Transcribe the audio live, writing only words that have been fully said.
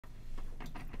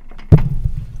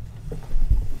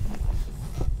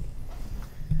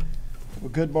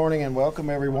Well, good morning and welcome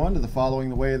everyone to the Following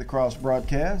the Way of the Cross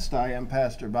broadcast. I am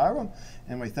Pastor Byram,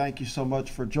 and we thank you so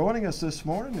much for joining us this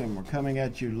morning, and we're coming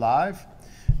at you live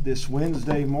this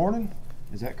Wednesday morning.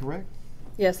 Is that correct?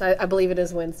 Yes, I believe it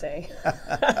is Wednesday.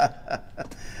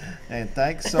 And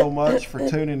thanks so much for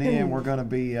tuning in. We're going to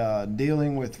be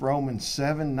dealing with Romans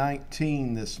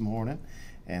 7:19 this morning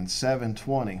and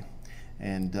 7:20.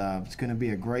 And it's going to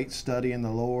be a great study in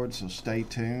the Lord, so stay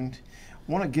tuned.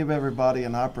 I want to give everybody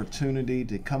an opportunity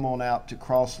to come on out to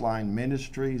Crossline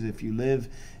Ministries. If you live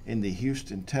in the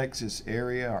Houston, Texas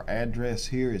area, our address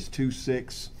here is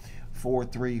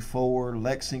 26434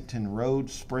 Lexington Road,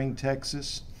 Spring,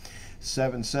 Texas,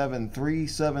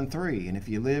 77373. And if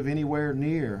you live anywhere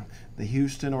near the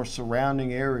Houston or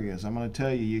surrounding areas, I'm going to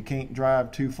tell you, you can't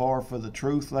drive too far for the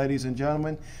truth, ladies and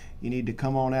gentlemen. You need to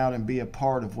come on out and be a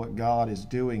part of what God is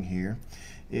doing here.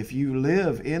 If you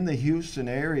live in the Houston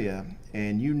area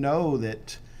and you know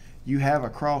that you have a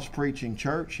cross-preaching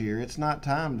church here, it's not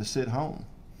time to sit home.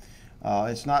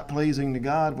 It's not pleasing to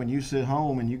God when you sit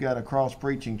home and you got a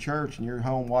cross-preaching church and you're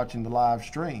home watching the live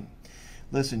stream.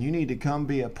 Listen, you need to come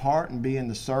be a part and be in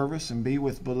the service and be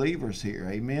with believers here.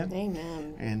 Amen?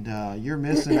 Amen. And you're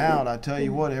missing out. I tell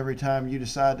you what, every time you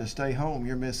decide to stay home,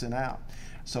 you're missing out.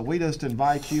 So we just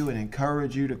invite you and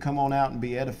encourage you to come on out and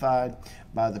be edified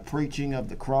by the preaching of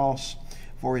the cross.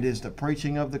 For it is the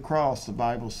preaching of the cross, the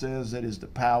Bible says, that is the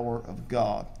power of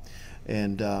God.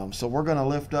 And so we're going to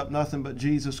lift up nothing but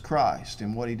Jesus Christ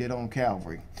and what he did on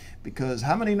Calvary. Because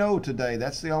how many know today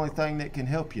that's the only thing that can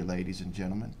help you, ladies and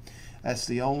gentlemen? That's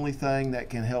the only thing that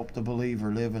can help the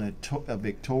believer live in a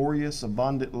victorious,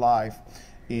 abundant life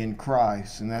in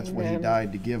Christ. And that's what he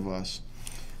died to give us.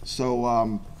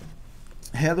 So,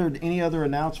 Heather, any other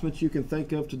announcements you can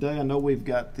think of today? I know we've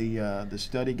got the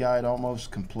study guide almost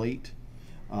complete.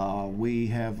 We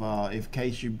have, in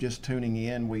case you're just tuning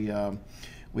in,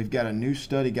 we've got a new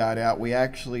study guide out.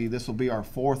 This will be our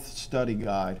fourth study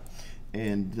guide,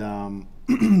 and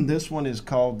this one is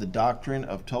called The Doctrine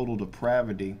of Total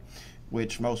Depravity,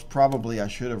 which most probably I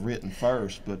should have written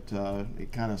first, but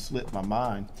it kind of slipped my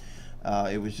mind.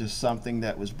 It was just something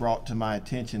that was brought to my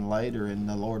attention later, and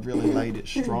the Lord really laid it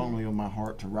strongly on my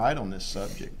heart to write on this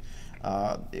subject.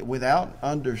 Without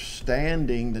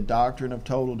understanding the doctrine of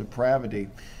total depravity,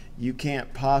 you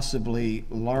can't possibly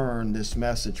learn this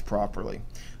message properly.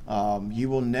 You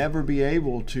will never be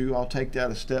able to, I'll take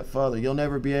that a step further, you'll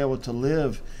never be able to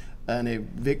live in a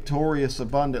victorious,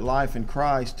 abundant life in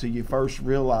Christ till you first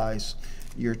realize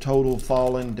your total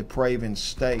fallen, depraving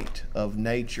state of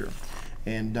nature.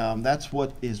 And that's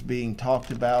what is being talked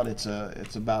about. It's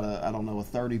about a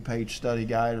 30-page study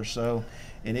guide or so,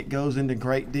 and it goes into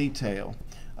great detail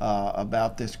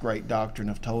about this great doctrine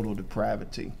of total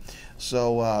depravity.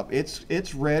 So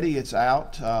it's ready. It's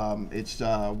out.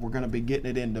 We're going to be getting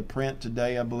it into print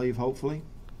today, I believe, hopefully.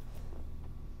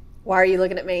 Why are you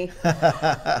looking at me?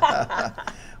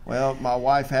 Well, my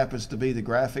wife happens to be the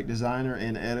graphic designer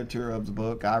and editor of the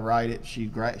book. I write it, she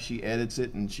edits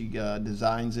it, and she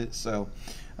designs it. So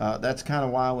that's kind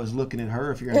of why I was looking at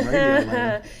her. If you're in radio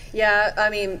land. Yeah, I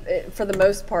mean, for the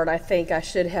most part, I think I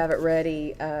should have it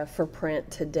ready for print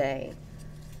today,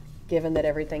 given that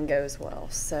everything goes well.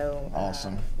 So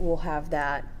awesome. We'll have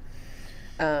that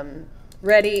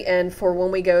ready, and for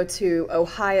when we go to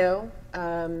Ohio,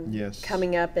 yes,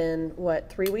 coming up in what,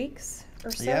 3 weeks? Or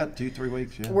so? Yeah, 2-3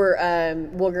 weeks. Yeah,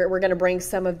 we're going to bring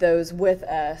some of those with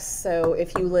us. So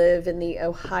if you live in the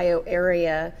Ohio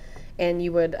area and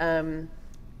you would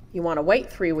you want to wait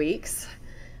 3 weeks,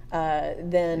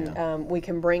 then we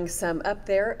can bring some up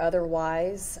there.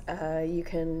 Otherwise, you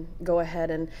can go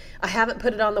ahead and I haven't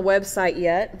put it on the website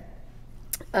yet,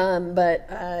 but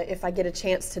if I get a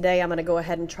chance today, I'm going to go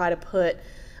ahead and try to put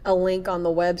a link on the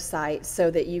website so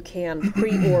that you can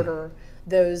pre-order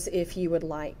those if you would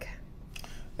like.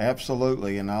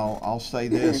 Absolutely, and I'll say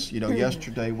this.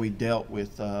 Yesterday we dealt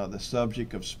with the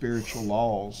subject of spiritual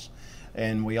laws,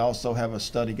 and we also have a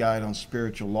study guide on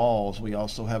spiritual laws. We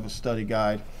also have a study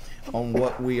guide on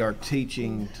what we are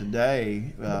teaching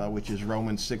today, which is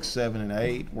Romans 6, 7, and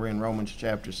 8. We're in Romans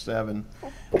chapter 7,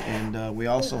 and we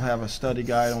also have a study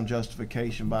guide on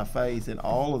justification by faith. And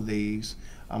all of these,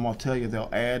 I'm going to tell you, they'll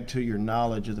add to your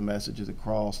knowledge of the message of the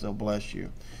cross. They'll bless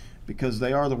you because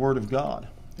they are the Word of God.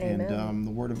 Amen. And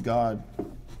the Word of God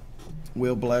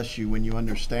will bless you when you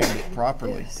understand it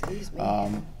properly. Excuse me.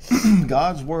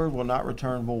 God's Word will not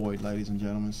return void, ladies and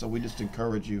gentlemen. So we just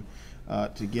encourage you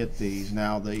to get these.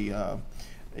 Now,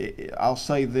 I'll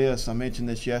say this. I mentioned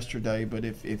this yesterday, but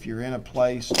if you're in a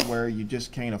place where you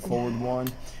just can't afford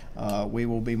one, we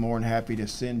will be more than happy to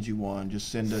send you one. Just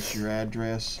send us your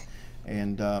address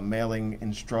and mailing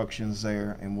instructions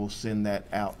there, and we'll send that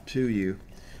out to you.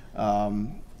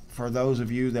 For those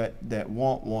of you that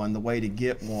want one, the way to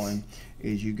get one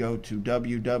is you go to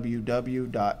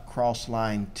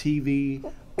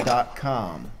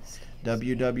www.crosslinetv.com,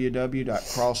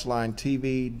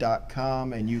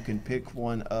 www.crosslinetv.com, and you can pick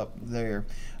one up there.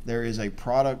 There is a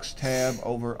products tab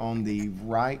over on the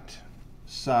right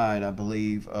side, I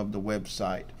believe, of the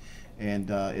website, and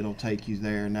it'll take you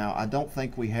there. Now, I don't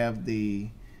think we have the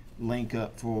link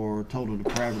up for total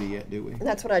depravity yet, do we?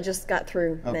 That's what I just got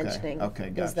through mentioning. Okay,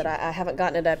 gotcha. Is that I haven't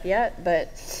gotten it up yet,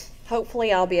 but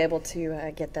hopefully I'll be able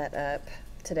to get that up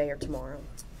today or tomorrow.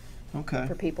 Okay.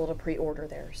 For people to pre-order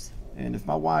theirs. And if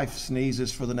my wife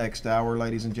sneezes for the next hour,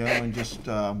 ladies and gentlemen, just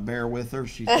bear with her.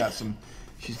 She's got some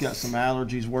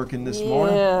allergies working this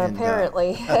morning. Yeah,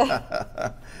 apparently.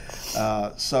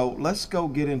 So let's go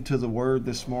get into the Word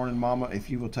this morning, Mama, if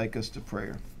you will take us to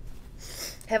prayer.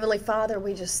 Heavenly Father,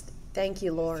 we just thank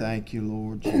you, Lord. Thank you,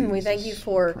 Lord Jesus. We thank you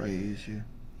for praise you.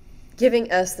 Giving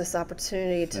us this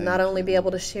opportunity to not only be you,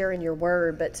 able to share in your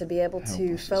Word, but to be able Help to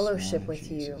us this fellowship morning, with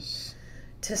Jesus. you,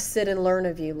 to sit and learn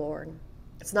of you, Lord.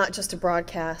 It's not just a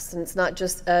broadcast, and it's not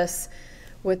just us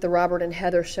with the Robert and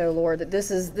Heather show, Lord, that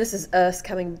this is us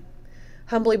coming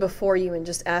humbly before you and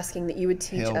just asking that you would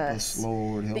teach Help us,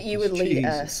 Lord. Help that you us, would lead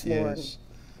Jesus. us, Lord, Yes.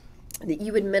 that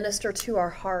you would minister to our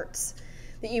hearts,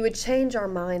 that you would change our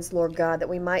minds, Lord God, that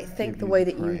we might think the way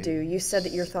that you do. You said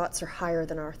that your thoughts are higher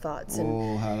than our thoughts,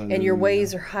 and your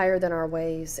ways are higher than our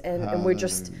ways, and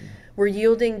we're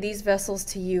yielding these vessels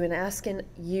to you and asking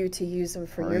you to use them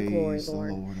for your glory,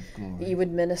 Lord. That you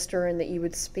would minister and that you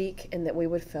would speak and that we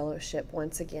would fellowship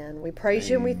once again. We praise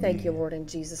you and we thank you, Lord, in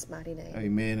Jesus' mighty name.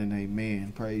 Amen and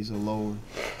amen. Praise the Lord.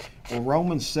 Well,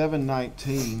 Romans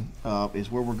 7:19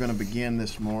 is where we're going to begin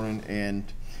this morning. And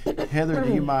Heather,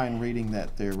 do you mind reading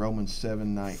that there, Romans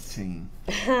 7:19?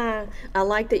 I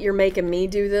like that you're making me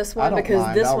do this one because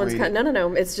mind. this I'll one's read kind of,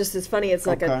 no, it's just, it's funny. It's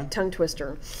like Okay. a tongue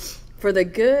twister. For the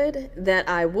good that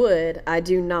I would, I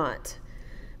do not,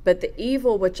 but the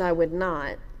evil which I would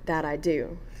not, that I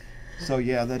do. So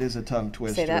yeah, that is a tongue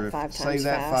twister. Say that 5 times Say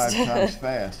that fast. 5 times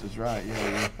fast is right.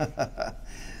 Yeah.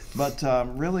 But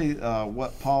really,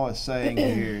 what Paul is saying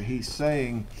here, he's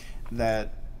saying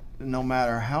that no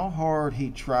matter how hard he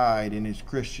tried in his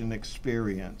Christian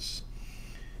experience,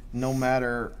 no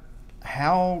matter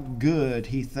how good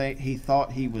he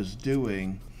thought he was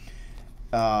doing,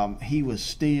 he was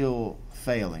still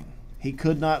failing. He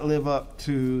could not live up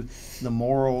to the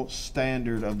moral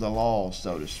standard of the law,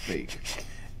 so to speak.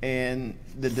 And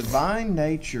the divine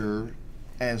nature,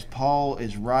 as Paul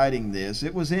is writing this,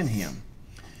 it was in him.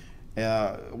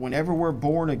 Whenever we're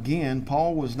born again,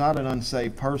 Paul was not an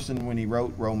unsaved person when he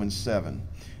wrote Romans 7.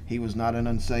 He was not an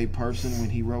unsaved person when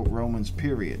he wrote Romans,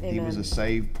 period. Amen. He was a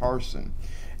saved person.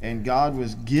 And God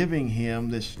was giving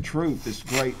him this truth, this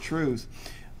great truth.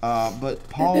 But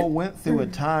Paul went through a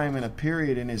time and a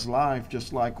period in his life,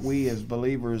 just like we as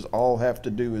believers all have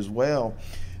to do as well,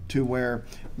 to where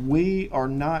we are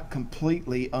not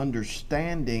completely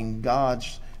understanding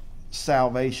God's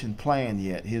salvation plan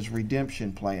yet, his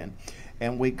redemption plan.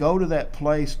 And we go to that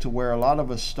place to where a lot of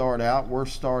us start out.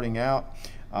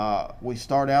 We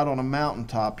start out on a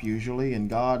mountaintop usually, and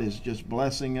God is just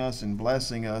blessing us and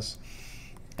blessing us.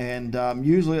 And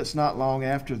usually it's not long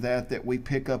after that we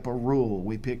pick up a rule,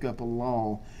 we pick up a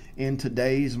law. In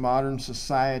today's modern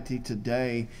society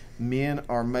today, men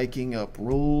are making up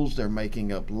rules, they're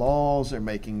making up laws, they're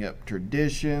making up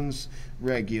traditions,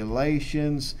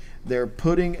 regulations. They're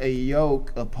putting a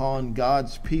yoke upon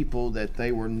God's people that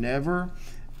they were never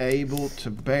able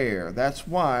to bear. That's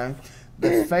why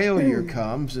the failure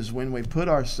comes, is when we put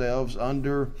ourselves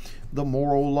under the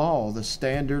moral law, the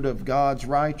standard of God's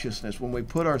righteousness. When we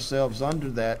put ourselves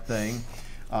under that thing,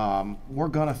 we're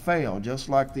going to fail, just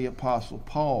like the Apostle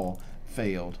Paul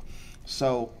failed.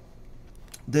 So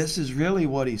this is really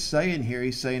what he's saying here.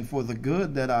 He's saying, for the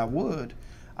good that I would,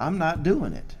 I'm not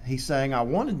doing it. He's saying I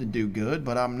wanted to do good,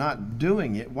 but I'm not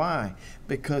doing it. Why?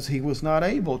 Because he was not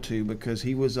able to, because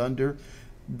he was under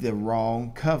the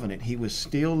wrong covenant. He was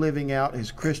still living out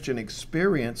his Christian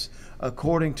experience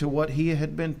according to what he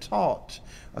had been taught,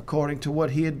 according to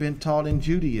what he had been taught in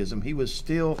Judaism. He was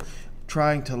still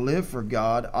trying to live for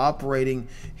God,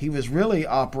 he was really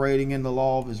operating in the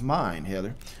law of his mind,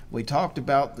 Heather. We talked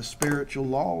about the spiritual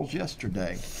laws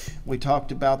yesterday. We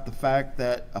talked about the fact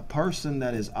that a person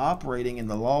that is operating in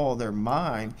the law of their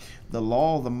mind, the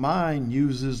law of the mind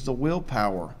uses the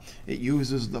willpower. It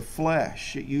uses the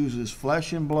flesh. It uses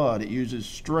flesh and blood. It uses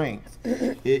strength.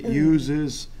 It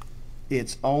uses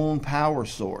its own power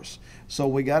source. So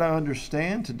we got to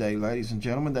understand today, ladies and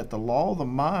gentlemen, that the law of the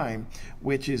mind,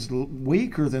 which is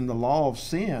weaker than the law of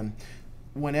sin,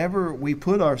 whenever we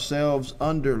put ourselves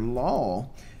under law,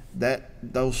 that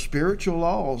those spiritual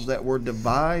laws that were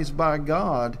devised by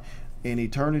God in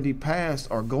eternity past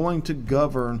are going to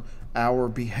govern our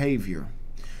behavior.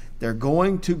 They're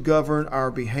going to govern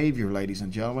our behavior, ladies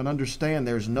and gentlemen. Understand,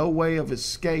 there's no way of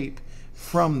escape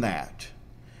from that.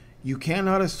 You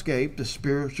cannot escape the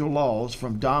spiritual laws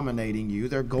from dominating you.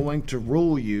 They're going to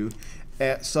rule you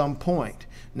at some point.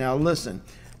 Now listen,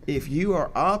 if you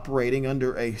are operating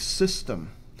under a system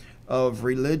of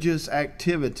religious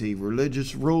activity,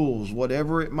 religious rules,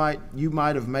 whatever you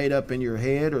might have made up in your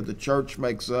head or the church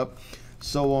makes up,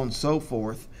 so on and so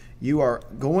forth, you are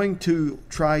going to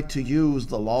try to use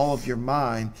the law of your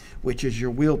mind, which is your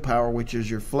willpower, which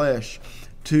is your flesh,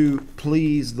 to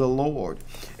please the Lord.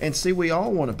 And see, we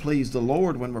all want to please the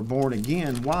Lord when we're born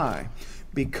again. Why?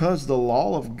 Because the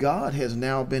law of God has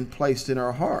now been placed in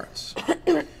our hearts.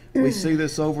 We see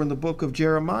this over in the book of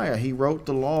Jeremiah. He wrote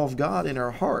the law of God in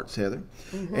our hearts, Heather.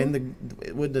 Mm-hmm.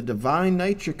 And when the divine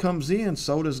nature comes in,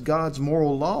 so does God's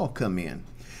moral law come in.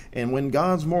 And when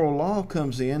God's moral law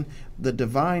comes in, the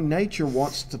divine nature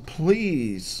wants to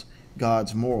please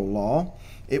God's moral law.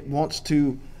 It wants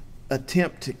to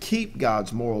attempt to keep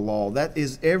God's moral law. That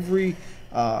is every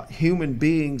human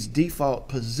being's default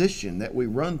position that we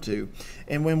run to.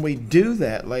 And when we do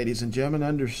that, ladies and gentlemen,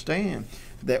 understand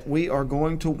that we are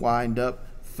going to wind up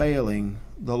failing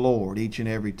the Lord each and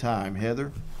every time.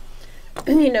 Heather?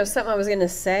 You know, something I was going to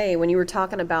say when you were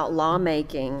talking about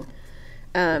lawmaking,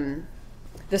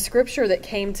 the scripture that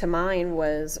came to mind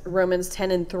was Romans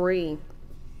 10:3.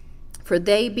 For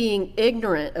they, being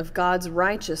ignorant of God's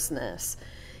righteousness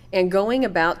and going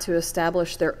about to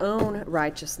establish their own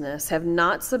righteousness, have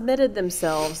not submitted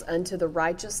themselves unto the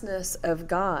righteousness of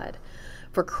God.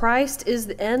 For Christ is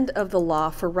the end of the law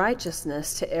for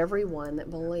righteousness to everyone that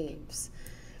believes.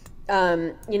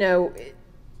 You know,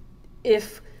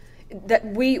 if that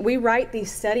we write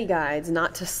these study guides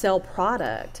not to sell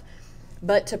product,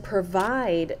 but to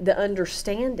provide the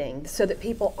understanding so that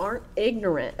people aren't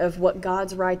ignorant of what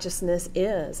God's righteousness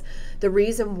is. The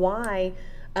reason why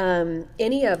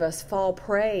any of us fall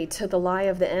prey to the lie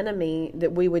of the enemy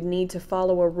that we would need to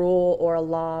follow a rule or a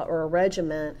law or a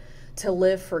regiment to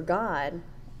live for God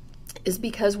is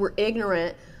because we're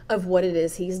ignorant of what it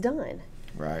is He's done.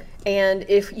 Right. And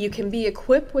if you can be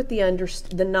equipped with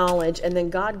the knowledge, and then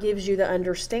God gives you the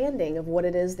understanding of what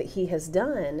it is that He has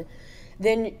done,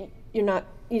 then you're not,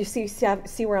 you see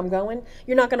where I'm going?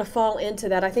 You're not going to fall into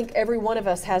that. I think every one of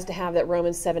us has to have that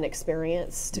Romans 7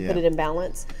 experience to put it in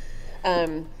balance. I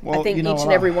think each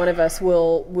and every one of us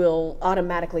will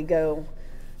automatically go,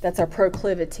 that's our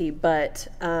proclivity, but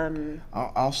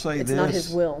I'll say it's this, not His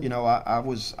will. You know, I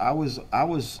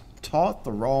was taught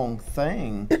the wrong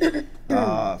thing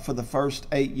for the first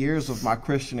 8 years of my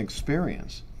Christian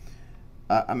experience.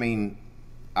 I mean,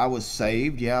 I was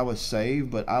saved,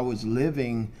 but I was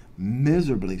living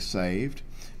miserably saved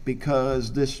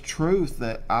because this truth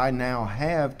that I now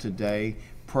have today,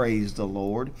 praise the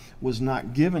Lord, was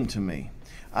not given to me.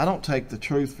 I don't take the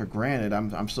truth for granted.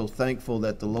 I'm so thankful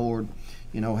that the Lord,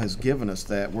 you know, has given us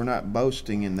that. We're not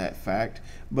boasting in that fact,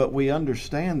 but we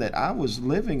understand that I was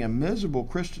living a miserable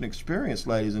Christian experience,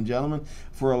 ladies and gentlemen,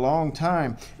 for a long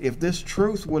time. If this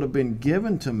truth would have been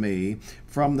given to me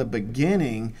from the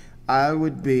beginning, I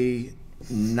would be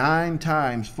 9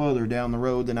 times further down the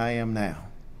road than I am now.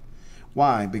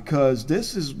 Why? Because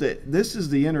this is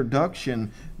the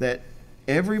introduction that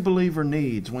every believer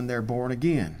needs when they're born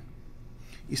again.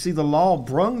 You see, the law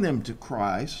brought them to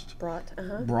Christ.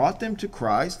 Brought them to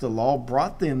Christ. The law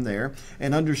brought them there.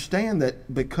 And understand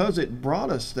that because it brought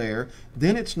us there,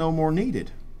 then it's no more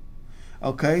needed.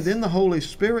 Okay, then the Holy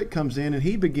Spirit comes in and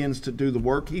He begins to do the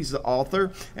work. He's the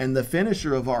author and the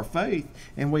finisher of our faith.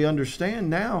 And we understand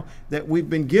now that we've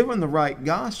been given the right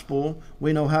gospel.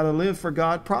 We know how to live for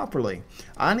God properly.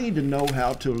 I need to know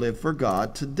how to live for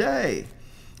God today.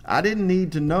 I didn't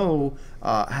need to know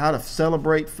how to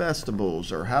celebrate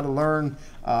festivals or how to learn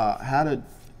how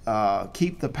to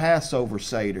keep the Passover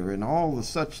Seder and all the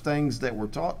such things that were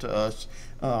taught to us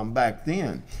back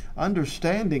then.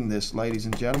 Understanding this, ladies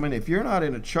and gentlemen, if you're not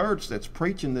in a church that's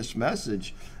preaching this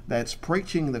message, that's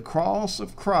preaching the cross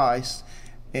of Christ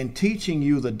and teaching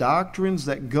you the doctrines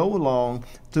that go along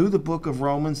through the book of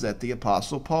Romans that the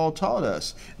Apostle Paul taught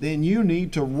us, then you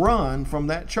need to run from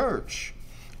that church.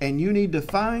 And you need to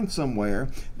find somewhere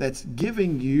that's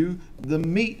giving you the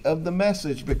meat of the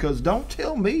message, because don't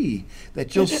tell me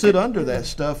that you'll sit under that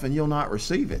stuff and you'll not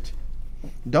receive it.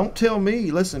 Don't tell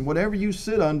me, listen, whatever you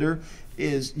sit under,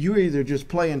 is you either just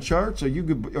playing church or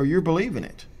you're believing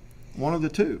it. One of the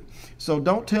two. So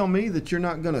don't tell me that you're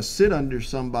not going to sit under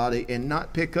somebody and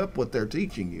not pick up what they're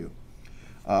teaching you.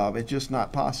 It's just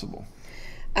not possible.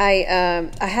 I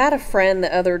had a friend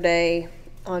the other day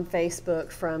on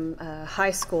Facebook from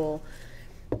high school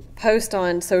post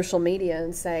on social media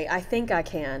and say, I think I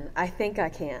can, I think I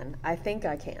can, I think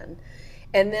I can.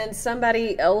 And then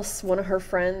somebody else, one of her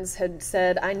friends, had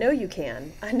said, I know you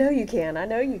can, I know you can, I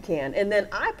know you can. And then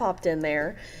I popped in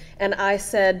there and I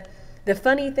said, the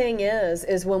funny thing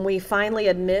is when we finally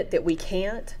admit that we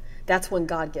can't, that's when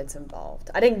God gets involved.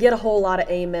 I didn't get a whole lot of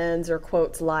amens or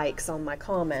quotes likes on my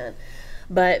comment,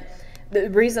 but the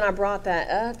reason I brought that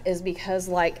up is because,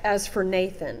 like, as for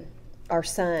Nathan, our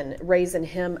son, raising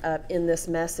him up in this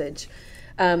message,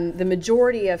 the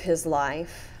majority of his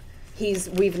life,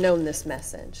 we've known this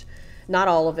message. Not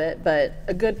all of it, but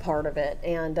a good part of it.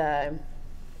 And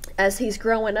as he's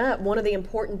growing up, one of the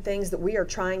important things that we are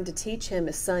trying to teach him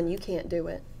is, son, you can't do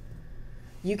it.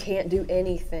 You can't do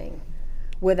anything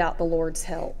without the Lord's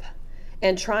help.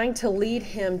 And trying to lead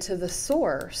him to the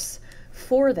source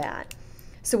for that.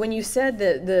 So when you said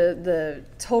that the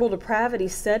Total Depravity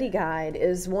Study Guide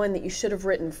is one that you should have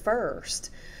written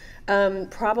first,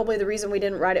 probably the reason we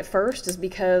didn't write it first is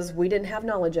because we didn't have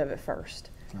knowledge of it first.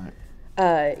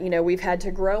 Right. We've had to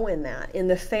grow in that, in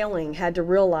the failing, had to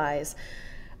realize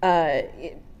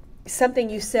something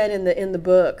you said in the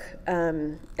book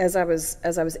as I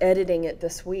was editing it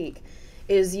this week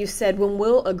is you said when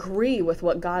we'll agree with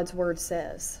what God's word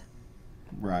says.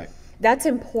 Right. That's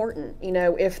important.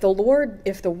 If the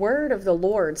word of the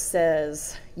Lord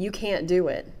says you can't do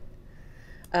it,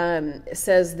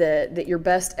 says that your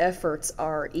best efforts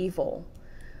are evil,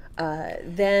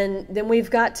 then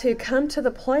we've got to come to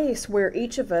the place where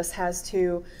each of us has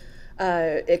to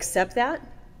accept that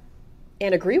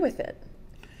and agree with it.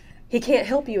 He can't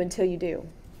help you until you do.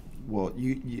 Well,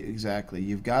 you exactly.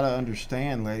 You've got to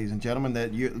understand, ladies and gentlemen,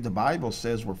 that the Bible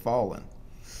says we're fallen.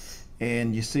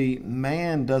 And you see,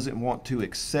 man doesn't want to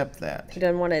accept that. He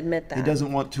doesn't want to admit that. He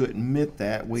doesn't want to admit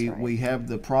that. We have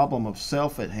the problem of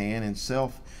self at hand, and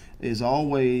self is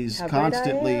always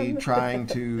constantly trying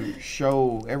to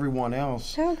show everyone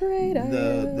else how great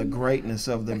the greatness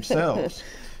of themselves.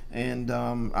 And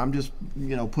I'm just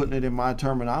putting it in my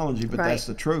terminology, but that's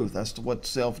the truth. That's what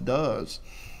self does.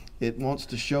 It wants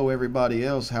to show everybody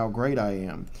else how great I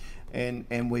am.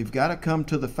 And we've got to come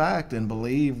to the fact and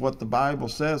believe what the Bible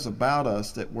says about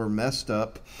us, that we're messed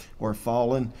up, we're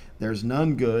fallen. There's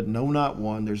none good, no, not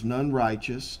one. There's none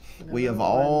righteous. No, we have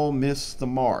all missed the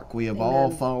mark. We have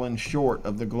all fallen short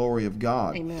of the glory of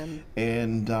God. Amen.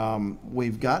 And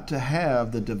we've got to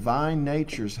have the divine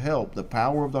nature's help, the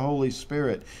power of the Holy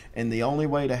Spirit. And the only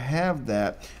way to have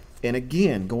that, and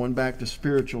again, going back to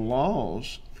spiritual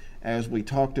laws, as we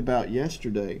talked about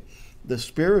yesterday, the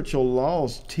spiritual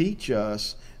laws teach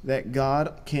us that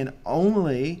God can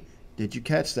only, did you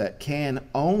catch that? Can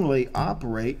only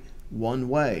operate one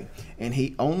way. And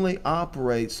he only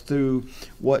operates through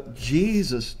what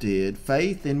Jesus did,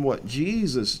 faith in what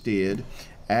Jesus did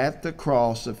at the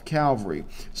cross of Calvary.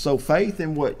 So faith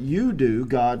in what you do,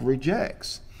 God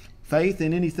rejects. Faith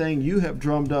in anything you have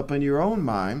drummed up in your own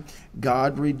mind,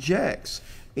 God rejects.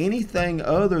 Anything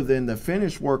other than the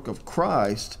finished work of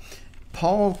Christ,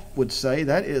 Paul would say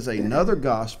that is another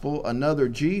gospel, another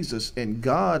Jesus, and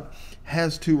God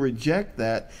has to reject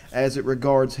that as it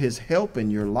regards his help in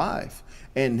your life.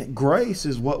 And grace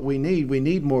is what we need. We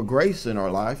need more grace in our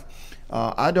life.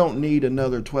 I don't need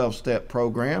another 12-step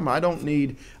program. I don't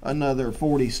need another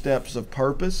 40 steps of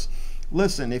purpose.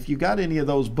 Listen, if you got any of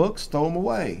those books, throw them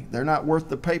away. They're not worth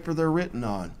the paper they're written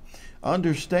on.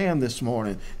 Understand this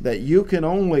morning that you can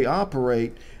only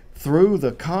operate through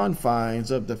the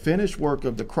confines of the finished work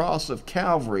of the cross of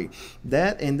Calvary.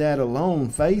 That and that alone,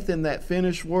 faith in that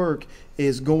finished work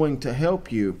is going to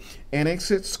help you. And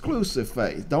it's exclusive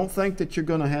faith. Don't think that you're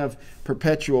going to have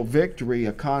perpetual victory,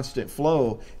 a constant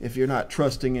flow, if you're not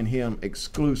trusting in him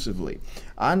exclusively.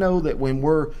 I know that when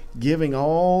we're giving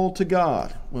all to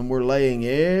God, when we're laying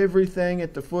everything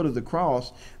at the foot of the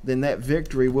cross, then that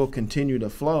victory will continue to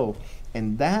flow.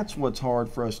 And that's what's hard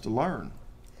for us to learn.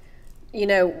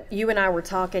 You and I were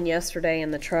talking yesterday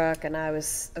in the truck, and I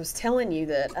was telling you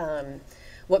that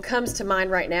what comes to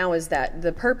mind right now is that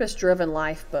the Purpose Driven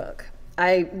Life book.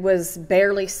 I was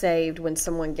barely saved when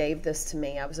someone gave this to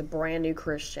me. I was a brand new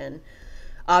Christian.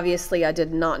 Obviously, I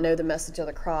did not know the message of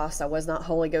the cross. I was not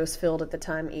Holy Ghost filled at the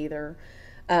time either.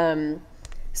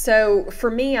 So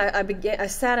for me, I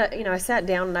sat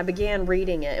down and I began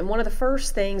reading it. And one of the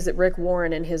first things that Rick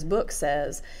Warren in his book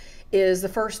says is the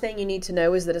first thing you need to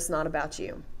know is that it's not about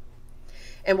you.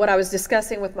 And what I was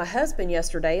discussing with my husband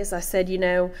yesterday is I said,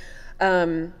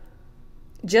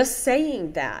 just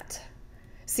saying that,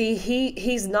 see,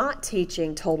 he's not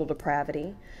teaching total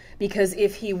depravity, because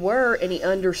if he were and he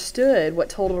understood what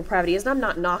total depravity is, and I'm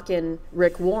not knocking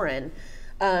Rick Warren,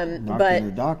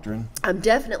 but doctrine. I'm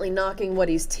definitely knocking what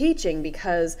he's teaching,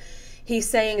 because he's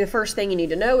saying the first thing you need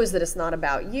to know is that it's not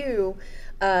about you.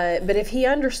 But if he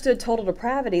understood total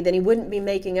depravity, then he wouldn't be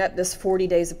making up this 40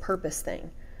 days of purpose thing,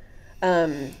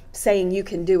 saying you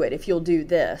can do it if you'll do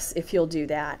this, if you'll do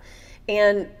that.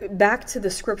 And back to the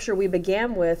scripture we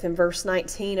began with in verse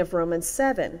 19 of Romans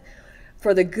 7,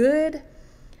 for the good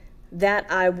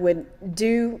that I would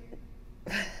do,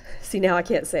 see, now I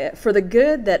can't say it, for the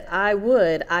good that I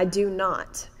would, I do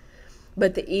not.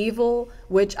 But the evil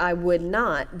which I would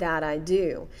not, that I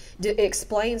do. It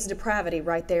explains depravity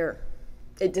right there.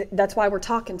 That's why we're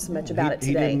talking so much about it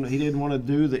today. He didn't want to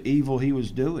do the evil he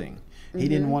was doing. He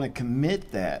didn't want to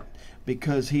commit that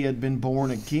because he had been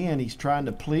born again. He's trying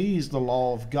to please the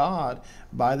law of God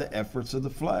by the efforts of the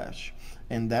flesh.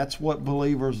 And that's what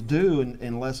believers do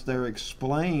unless they're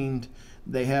explained.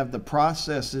 They have the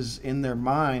processes in their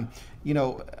mind.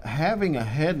 Having a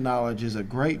head knowledge is a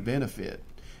great benefit.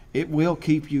 It will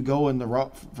keep you going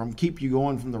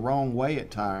from the wrong way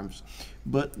at times.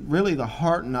 But really the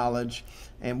heart knowledge,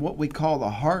 and what we call the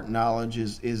heart knowledge,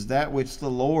 is that which the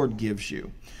Lord gives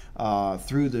you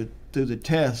through the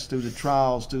tests, through the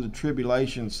trials, through the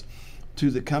tribulations, to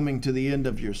the coming to the end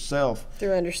of yourself.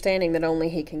 Through understanding that only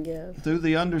He can give. Through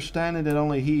the understanding that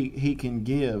only He can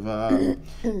give.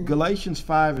 Galatians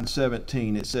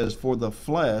 5:17, it says, for the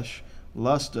flesh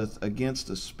lusteth against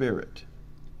the spirit.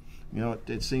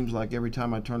 It seems like every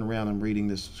time I turn around I'm reading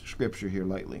this scripture here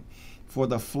lately. For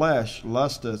the flesh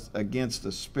lusteth against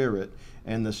the spirit,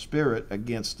 and the spirit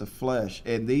against the flesh.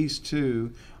 And these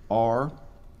two are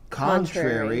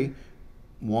contrary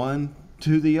one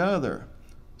to the other,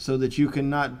 so that you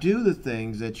cannot do the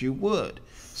things that you would.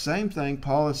 Same thing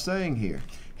Paul is saying here.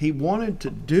 He wanted to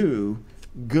do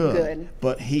good,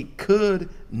 but he could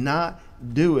not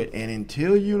do it. And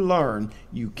until you learn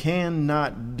you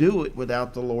cannot do it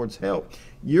without the Lord's help,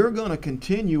 you're going to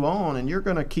continue on and you're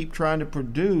going to keep trying to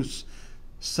produce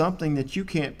something that you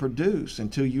can't produce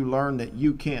until you learn that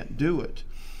you can't do it.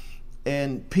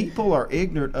 And people are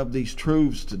ignorant of these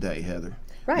truths today, Heather.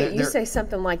 Right. You say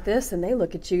something like this and they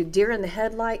look at you, deer in the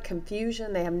headlight,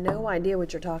 confusion. They have no idea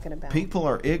what you're talking about. People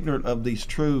are ignorant of these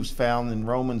truths found in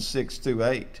Romans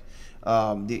 6-8.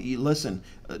 Listen,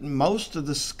 most of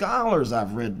the scholars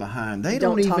I've read behind, they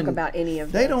don't even talk about any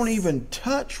of this. They don't even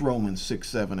touch Romans 6,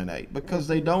 7, and 8 because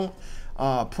they don't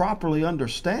properly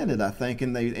understand it, I think,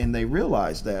 and they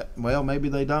realize that. Well, maybe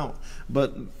they don't,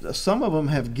 but some of them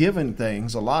have given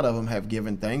things. A lot of them have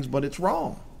given things, but it's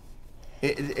wrong.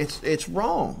 It's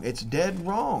wrong. It's dead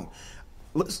wrong.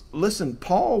 Listen,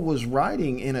 Paul was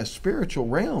writing in a spiritual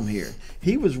realm here.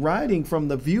 He was writing from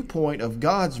the viewpoint of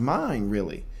God's mind,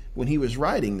 really, when he was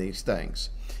writing these things,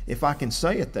 if I can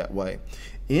say it that way.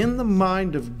 In the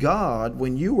mind of God,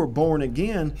 when you were born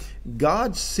again,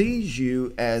 God sees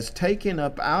you as taken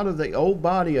up out of the old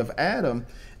body of Adam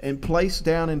and placed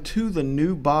down into the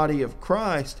new body of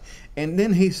Christ. And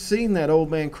then he's seen that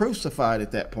old man crucified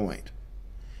at that point.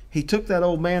 He took that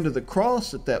old man to the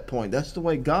cross at that point. That's the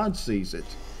way God sees it.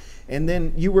 And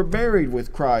then you were buried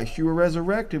with Christ. You were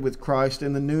resurrected with Christ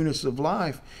in the newness of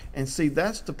life. And see,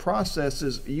 that's the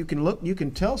processes. You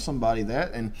can tell somebody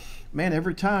that. And man,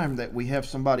 every time that we have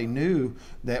somebody new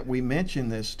that we mention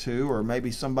this to, or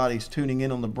maybe somebody's tuning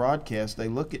in on the broadcast, they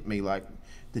look at me like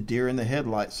the deer in the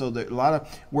headlights. So that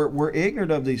we're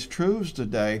ignorant of these truths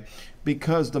today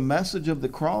because the message of the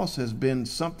cross has been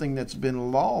something that's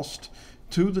been lost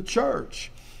to the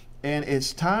church. And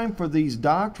it's time for these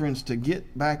doctrines to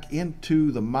get back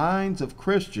into the minds of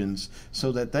Christians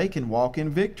so that they can walk in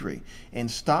victory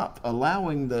and stop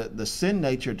allowing the sin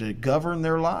nature to govern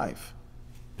their life.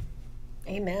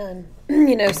 Amen.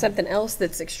 Something else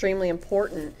that's extremely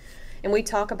important, and we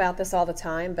talk about this all the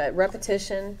time, but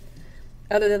repetition,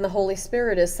 other than the Holy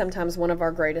Spirit, is sometimes one of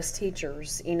our greatest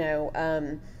teachers.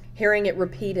 Hearing it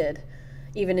repeated,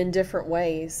 even in different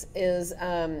ways, is,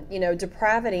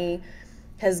 depravity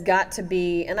has got to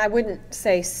be, and I wouldn't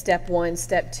say step 1,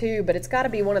 step 2, but it's got to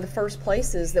be one of the first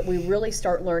places that we really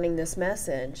start learning this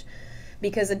message.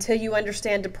 Because until you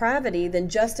understand depravity, then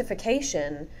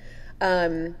justification,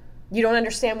 you don't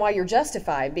understand why you're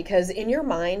justified. Because in your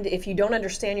mind, if you don't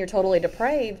understand you're totally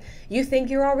depraved, you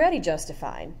think you're already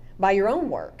justified by your own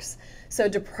works. So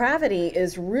depravity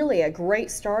is really a great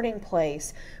starting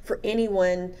place for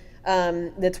anyone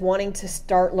that's wanting to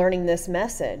start learning this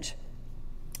message.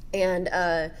 And,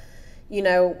 You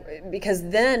know, because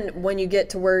then when you get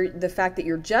to where the fact that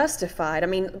you're justified, I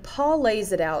mean, Paul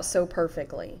lays it out so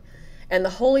perfectly, and the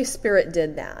Holy Spirit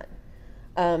did that.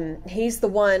 He's the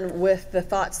one with the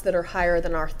thoughts that are higher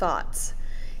than our thoughts.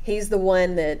 He's the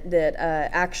one that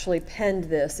actually penned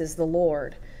this, is the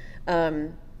Lord.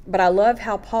 But I love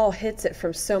how Paul hits it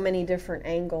from so many different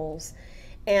angles.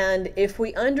 And if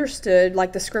we understood,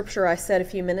 like the scripture I said a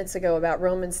few minutes ago about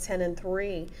Romans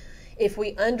 10:3, if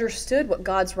we understood what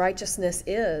God's righteousness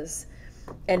is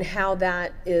and how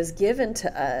that is given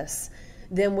to us,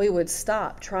 then we would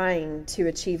stop trying to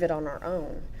achieve it on our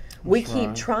own. We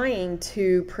keep trying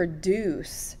to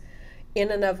produce in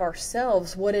and of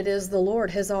ourselves what it is the Lord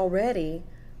has already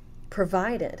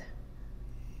provided.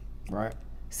 Right.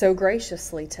 So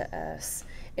graciously to us.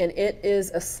 And it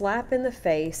is a slap in the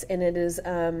face, and it is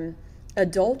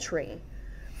adultery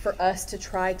for us to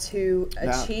try to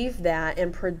achieve that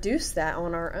and produce that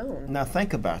on our own. Now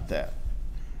think about that.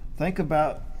 Think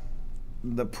about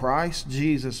the price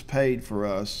Jesus paid for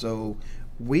us so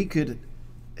we could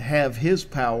have his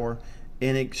power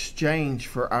in exchange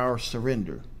for our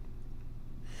surrender.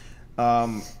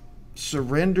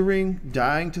 Surrendering,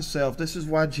 dying to self. This is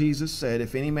why Jesus said,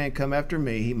 if any man come after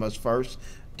me, he must first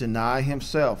deny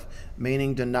himself,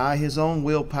 meaning deny his own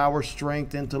willpower,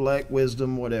 strength, intellect,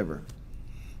 wisdom, whatever.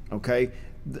 Okay?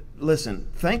 Listen,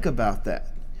 think about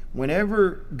that.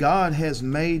 Whenever God has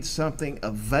made something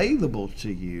available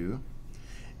to you,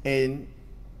 and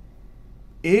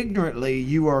ignorantly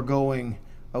you are going,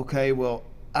 okay, well,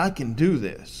 I can do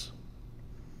this.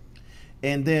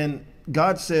 And then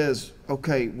God says,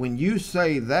 okay, when you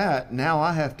say that, now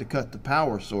I have to cut the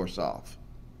power source off.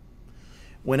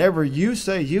 Whenever you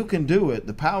say you can do it,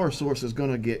 the power source is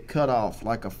going to get cut off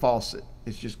like a faucet.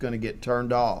 It's just going to get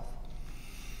turned off.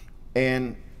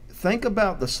 And think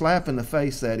about the slap in the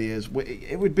face that is.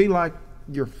 It would be like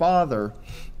your father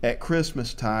at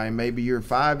Christmas time. Maybe you're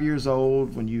 5 years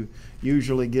old when you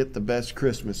usually get the best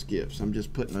Christmas gifts. I'm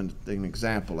just putting an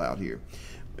example out here.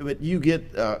 But you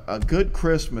get a good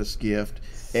Christmas gift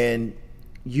and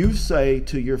you say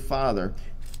to your father,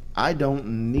 I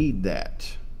don't need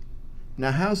that.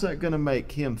 Now, how's that going to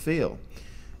make him feel?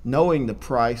 Knowing the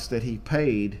price that he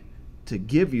paid to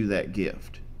give you that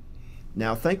gift.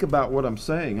 Now, think about what I'm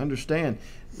saying. Understand,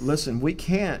 listen, we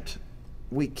can't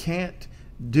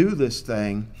do this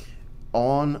thing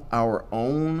on our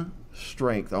own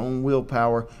strength, own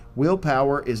willpower.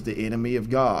 Willpower is the enemy of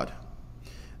God.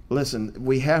 Listen,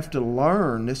 we have to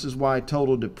learn. This is why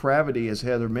total depravity, as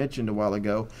Heather mentioned a while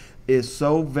ago, is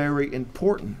so very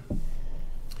important.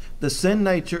 The sin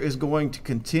nature is going to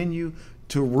continue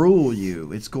to rule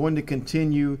you. It's going to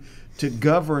continue to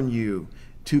govern you,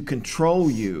 to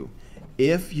control you,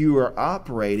 if you are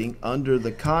operating under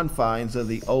the confines of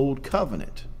the old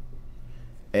covenant.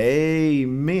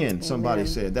 Amen. Somebody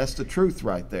said. That's the truth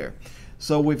right there.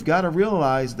 So we've got to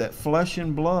realize that flesh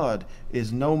and blood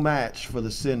is no match for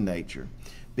the sin nature,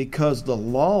 because the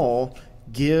law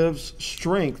gives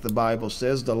strength. The Bible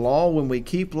says the law, when we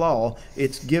keep law,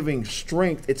 it's giving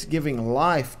strength, it's giving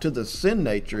life to the sin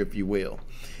nature, if you will.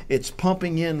 It's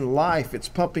pumping in life, it's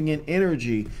pumping in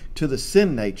energy to the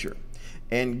sin nature.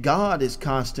 And God is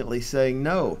constantly saying,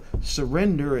 no,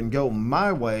 surrender and go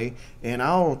my way, and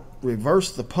I'll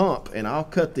reverse the pump, and I'll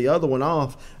cut the other one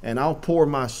off, and I'll pour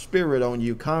my spirit on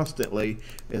you constantly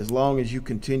as long as you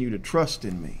continue to trust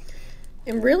in me.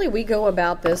 And really, we go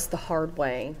about this the hard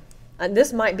way. And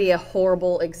this might be a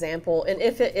horrible example, and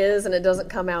if it is and it doesn't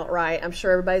come out right, I'm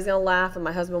sure everybody's going to laugh, and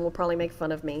my husband will probably make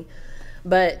fun of me.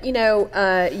 But, you know,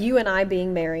 you and I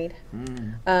being married,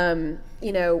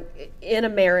 you know, in a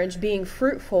marriage, being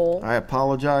fruitful. I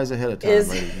apologize ahead of time, is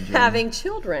ladies and gentlemen. Having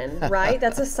children, right?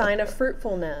 That's a sign of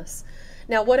fruitfulness.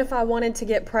 Now, what if I wanted to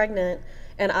get pregnant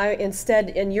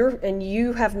and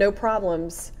you have no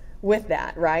problems with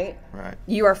that, right? Right.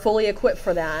 You are fully equipped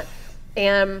for that.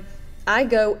 And I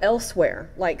go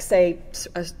elsewhere, like say,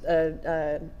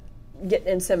 get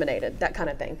inseminated, that kind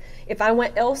of thing. If I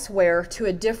went elsewhere to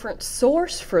a different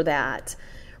source for that,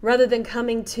 rather than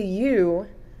coming to you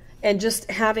and just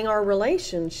having our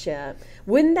relationship,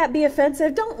 wouldn't that be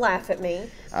offensive? Don't laugh at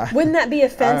me. Wouldn't that be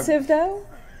offensive though?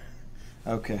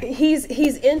 Okay. He's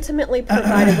intimately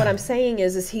provided. What I'm saying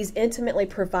is he's intimately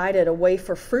provided a way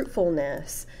for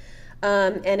fruitfulness,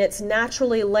 and it's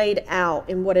naturally laid out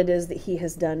in what it is that he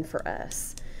has done for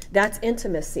us. That's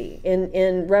intimacy.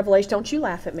 In Revelation, don't you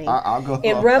laugh at me. I'll go.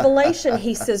 In Revelation,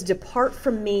 he says, depart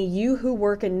from me, you who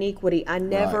work iniquity. I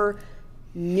never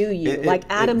knew you, like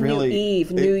Adam knew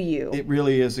Eve, knew you. It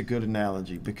really is a good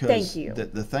analogy, because Thank you.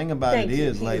 The thing about Thank it you.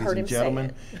 is, You ladies heard and him say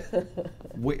gentlemen,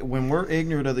 when we're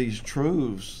ignorant of these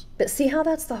truths, But see how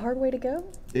that's the hard way to go?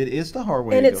 it is the hard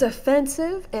way And to it's go.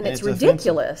 offensive, and it's it's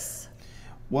ridiculous.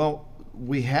 Well,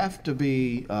 we have to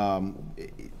be,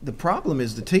 the problem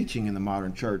is the teaching in the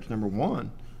modern church, number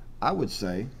one, I would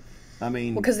say. I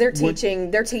mean, Because they're teaching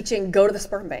go to the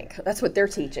sperm bank. That's what they're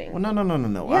teaching. Well, no.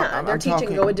 Yeah, they're I'm teaching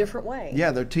talking, go a different way.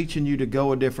 Yeah, they're teaching you to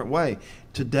go a different way.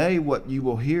 Today, what you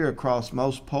will hear across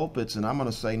most pulpits, and I'm going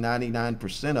to say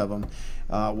 99% of them,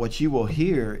 what you will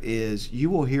hear is you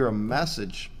will hear a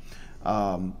message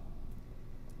of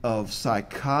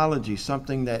psychology,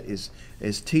 something that is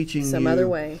teaching Some you other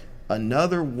way.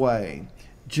 Another way.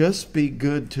 Just be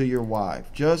good to your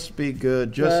wife. Just be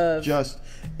good.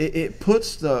 It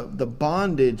puts the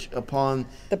bondage upon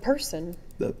The person.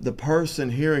 the person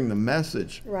hearing the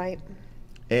message. Right.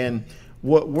 And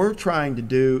what we're trying to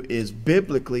do is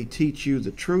biblically teach you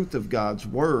the truth of God's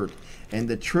word. And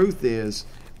the truth is,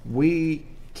 we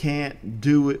can't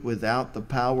do it without the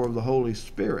power of the Holy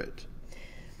Spirit.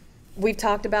 We've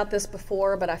talked about this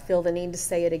before, but I feel the need to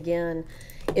say it again,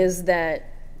 is that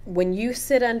when you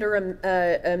sit under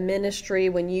a ministry,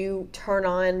 when you turn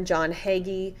on John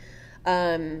Hagee,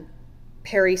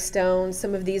 Perry Stone,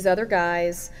 some of these other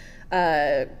guys,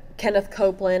 Kenneth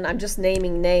Copeland, I'm just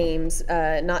naming names,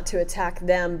 not to attack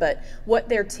them, but what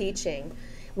they're teaching,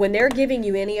 when they're giving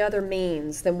you any other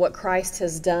means than what Christ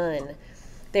has done,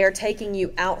 they are taking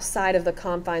you outside of the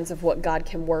confines of what God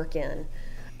can work in.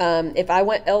 If I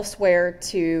went elsewhere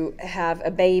to have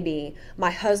a baby, my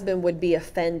husband would be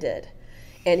offended.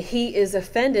 And he is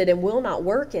offended and will not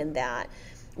work in that.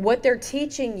 What they're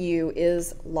teaching you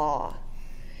is law.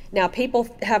 Now, people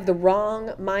have the wrong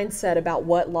mindset about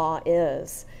what law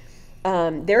is.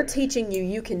 They're teaching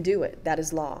you can do it. That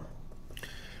is law.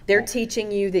 They're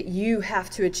teaching you that you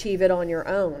have to achieve it on your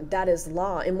own. That is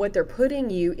law. And what they're putting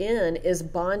you in is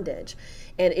bondage.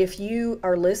 And if you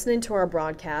are listening to our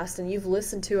broadcast and you've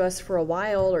listened to us for a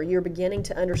while, or you're beginning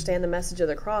to understand the message of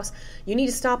the cross, you need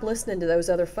to stop listening to those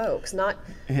other folks. Not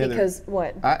Heather, because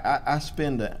what? I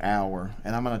spend an hour,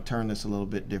 and I'm going to turn this a little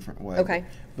bit different way. Okay.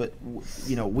 But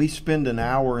we spend an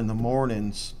hour in the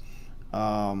mornings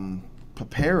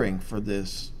preparing for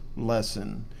this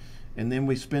lesson, and then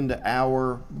we spend an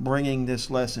hour bringing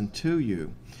this lesson to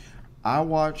you. I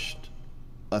watched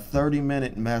a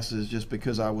 30-minute message just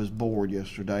because I was bored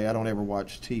yesterday. I don't ever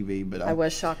watch TV, but I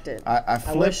was shocked at. I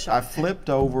flipped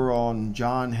over on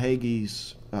John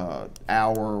Hagee's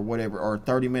hour or whatever, or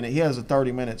 30-minute. He has a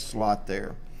 30-minute slot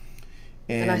there.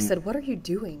 And I said, "What are you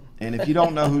doing?" And if you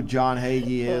don't know who John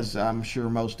Hagee is, I'm sure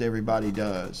most everybody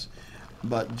does.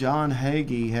 But John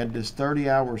Hagee had this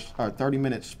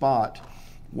 30-minute spot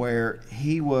where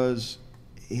his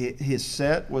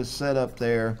set was set up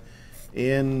there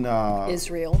in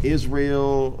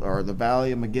Israel, or the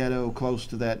Valley of Megiddo, close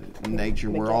to that nature,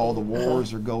 where all the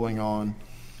wars are going on.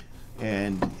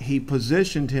 And he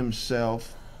positioned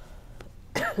himself,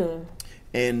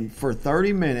 and for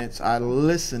 30 minutes I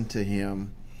listened to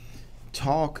him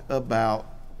talk about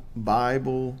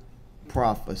Bible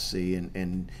prophecy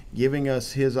and giving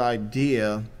us his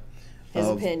idea, his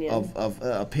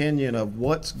opinion of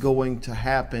what's going to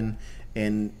happen,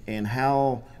 and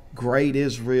how great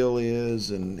Israel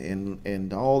is,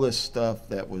 and all this stuff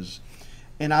that was,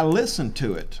 and I listened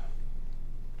to it,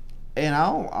 and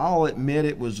I'll admit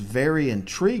it was very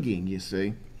intriguing. You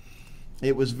see,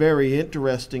 it was very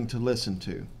interesting to listen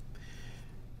to.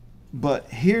 But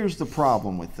here's the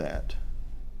problem with that.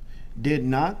 Did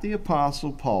not the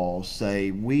Apostle Paul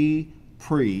say we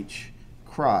preach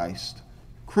Christ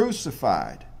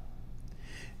crucified?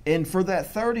 And for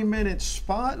that 30-minute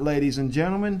spot, ladies and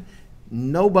gentlemen,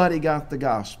 nobody got the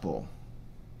gospel.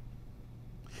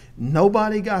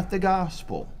 Nobody got the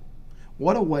gospel.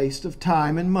 What a waste of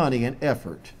time and money and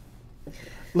effort.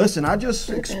 Listen, I just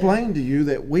explained to you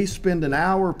that we spend an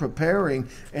hour preparing,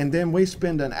 and then we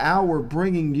spend an hour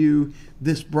bringing you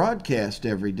this broadcast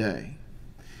every day.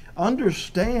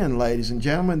 Understand, ladies and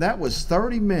gentlemen, that was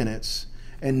 30 minutes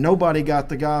and nobody got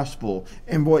the gospel.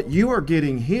 And what you are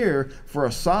getting here for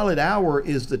a solid hour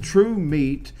is the true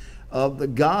meat of the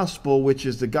gospel, which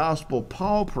is the gospel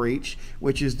Paul preached,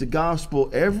 which is the gospel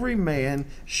every man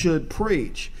should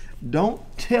preach. Don't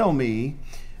tell me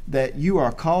that you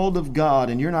are called of God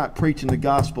and you're not preaching the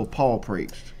gospel Paul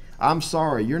preached. I'm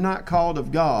sorry, you're not called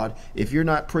of God if you're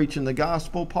not preaching the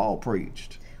gospel Paul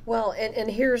preached. Well, and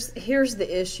here's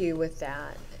the issue with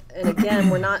that. And again,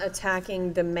 we're not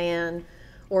attacking the man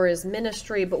or his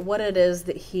ministry, but what it is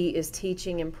that he is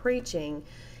teaching and preaching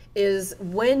is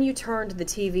when you turned the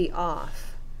TV off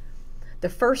the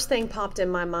first thing popped in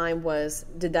my mind was,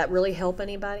 did that really help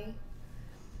anybody?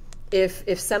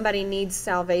 If somebody needs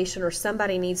salvation or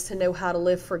somebody needs to know how to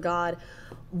live for God,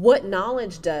 what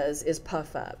knowledge does is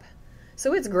puff up.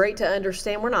 So it's great to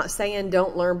understand. We're not saying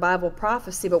don't learn Bible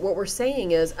prophecy, but what we're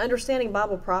saying is understanding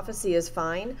Bible prophecy is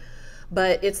fine,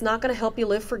 but it's not going to help you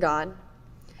live for God.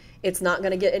 It's not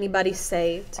going to get anybody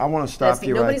saved. I want to stop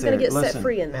you right there. Nobody's going to get set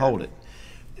free in that. Hold it.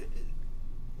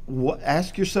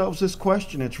 Ask yourselves this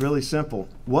question. It's really simple.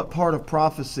 What part of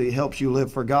prophecy helps you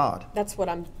live for God? That's what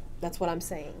I'm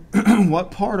saying.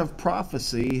 What part of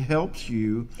prophecy helps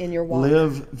you in your walk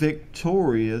live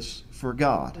victorious for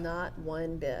God? Not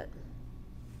one bit.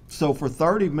 So for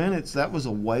 30 minutes, that was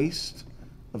a waste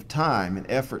of time and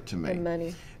effort to me. And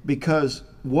money. Because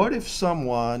what if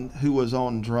someone who was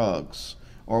on drugs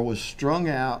or was strung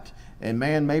out, and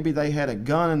man, maybe they had a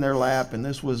gun in their lap and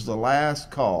this was the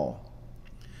last call,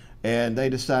 and they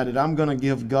decided, I'm going to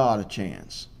give God a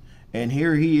chance. And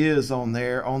here he is on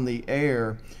the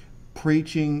air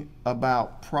preaching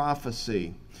about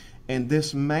prophecy. And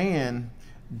this man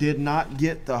did not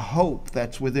get the hope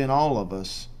that's within all of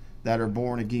us that are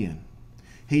born again.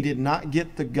 He did not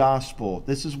get the gospel.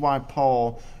 This is why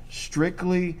Paul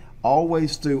strictly,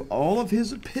 always through all of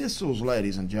his epistles,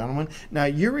 ladies and gentlemen. Now,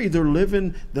 you're either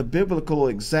living the biblical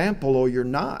example or you're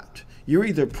not. You're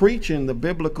either preaching the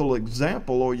biblical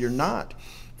example or you're not.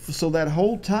 So that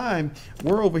whole time,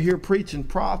 we're over here preaching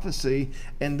prophecy,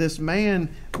 and this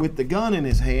man with the gun in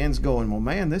his hands going, well,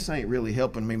 man, this ain't really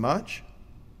helping me much.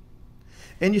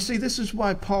 And you see, this is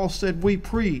why Paul said we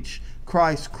preach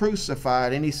Christ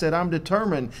crucified. And he said, I'm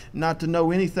determined not to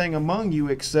know anything among you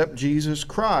except Jesus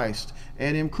Christ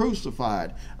and Him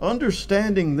crucified.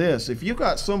 Understanding this, if you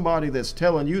got somebody that's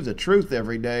telling you the truth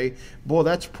every day, boy,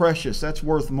 that's precious. That's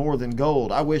worth more than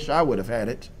gold. I wish I would have had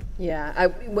it. Yeah,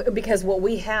 because what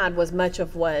we had was much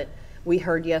of what we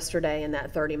heard yesterday in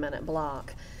that 30-minute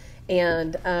block.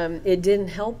 And it didn't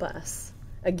help us.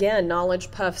 Again,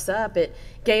 knowledge puffs up. It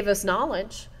gave us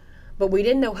knowledge, but we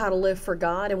didn't know how to live for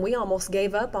God, and we almost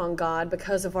gave up on God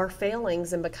because of our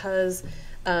failings and because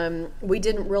we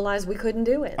didn't realize we couldn't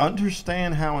do it.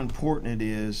 Understand how important it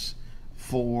is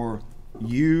for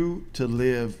you to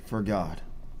live for God.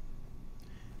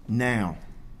 Now.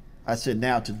 I said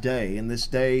now, today, in this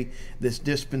day, this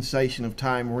dispensation of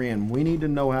time we're in, we need to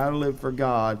know how to live for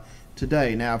God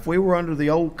today. Now, if we were under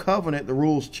the old covenant, the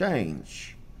rules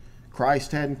change.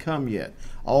 Christ hadn't come yet,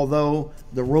 although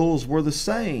the rules were the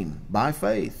same by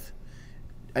faith.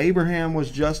 Abraham was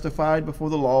justified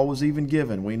before the law was even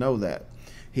given. We know that.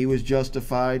 He was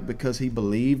justified because he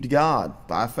believed God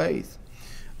by faith.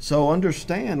 So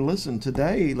understand, listen,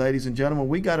 today, ladies and gentlemen,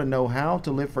 we got to know how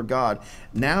to live for God.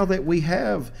 Now that we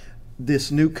have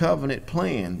this new covenant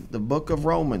plan, the book of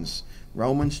Romans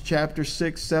chapter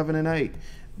 6, 7, and 8.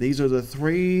 These are the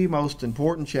three most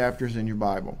important chapters in your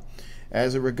Bible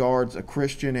as it regards a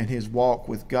Christian and his walk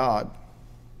with God.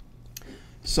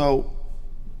 So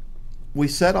we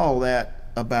said all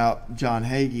that about John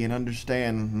Hagee, and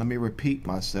understand, let me repeat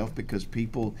myself because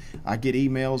I get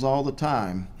emails all the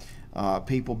time,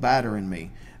 people battering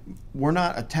me. We're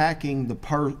not attacking the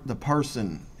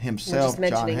person himself,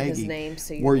 John Hagee. His name,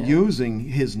 so we're using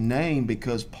his name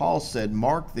because Paul said,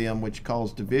 mark them which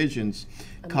cause divisions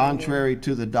contrary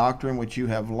to the doctrine which you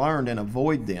have learned, and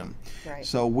avoid them. Right.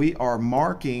 So we are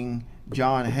marking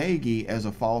John Hagee as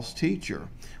a false teacher.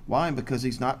 Why? Because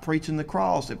he's not preaching the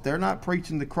cross. If they're not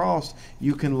preaching the cross,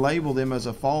 you can label them as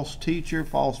a false teacher,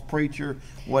 false preacher,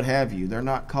 what have you. They're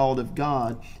not called of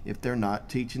God if they're not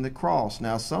teaching the cross.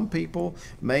 Now, some people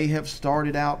may have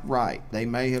started out right. They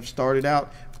may have started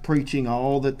out preaching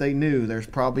all that they knew. There's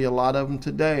probably a lot of them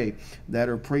today that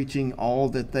are preaching all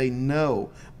that they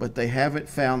know, but they haven't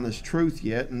found this truth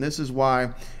yet. And this is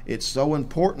why it's so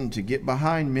important to get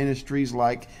behind ministries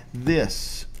like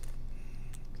this,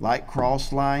 like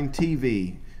Crossline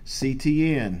TV,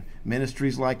 CTN,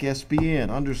 ministries like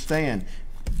SBN. Understand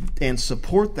and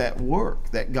support that work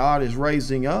that God is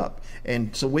raising up,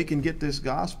 and so we can get this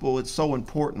gospel. It's so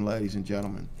important, ladies and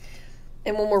gentlemen.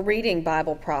 And when we're reading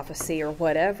Bible prophecy or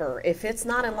whatever, if it's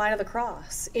not in light of the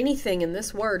cross, anything in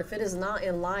this word, if it is not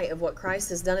in light of what Christ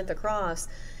has done at the cross,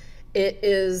 it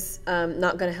is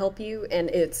not going to help you. And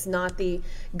it's not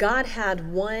God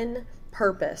had one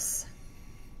purpose.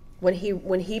 When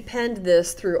he penned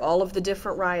this through all of the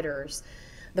different writers,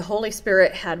 the Holy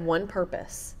Spirit had one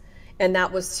purpose, and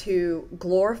that was to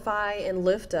glorify and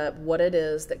lift up what it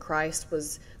is that Christ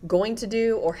was going to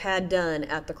do or had done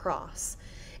at the cross.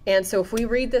 And so if we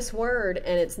read this word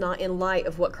and it's not in light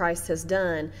of what Christ has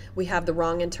done, we have the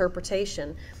wrong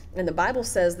interpretation. And the Bible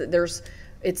says that there's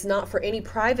It's not for any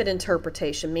private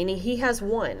interpretation, meaning he has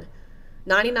one.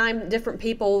 99 different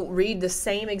people read the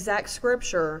same exact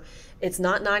scripture. It's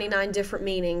not 99 different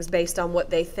meanings based on what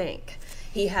they think.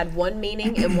 He had one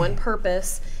meaning and one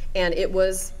purpose, and it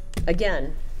was,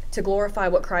 again, to glorify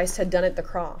what Christ had done at the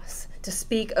cross, to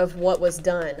speak of what was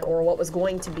done or what was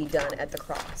going to be done at the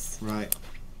cross. Right.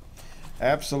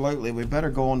 Absolutely. We better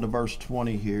go on to verse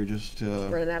 20 here, just to,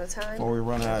 running out of time? Before we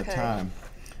run out of time.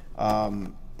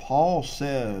 Paul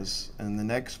says in the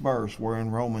next verse, we're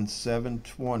in Romans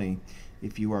 7:20,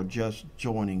 if you are just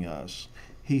joining us.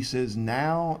 He says,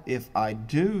 now if I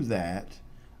do that,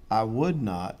 I would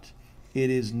not. It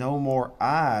is no more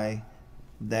I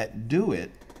that do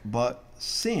it, but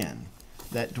sin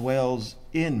that dwells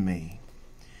in me.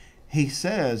 He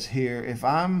says here, if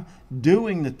I'm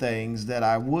doing the things that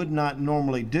I would not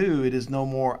normally do, it is no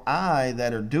more I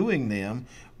that are doing them,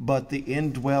 but the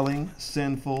indwelling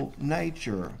sinful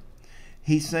nature.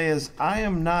 He says, I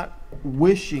am not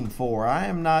wishing for, I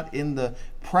am not in the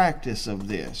practice of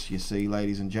this, you see,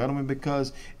 ladies and gentlemen,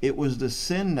 because it was the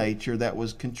sin nature that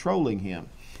was controlling him.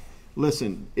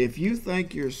 Listen, if you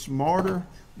think you're smarter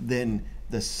than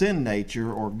the sin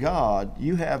nature or God,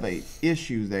 you have a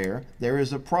issue there. There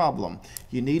is a problem.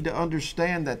 You need to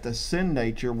understand that the sin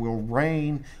nature will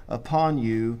reign upon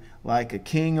you like a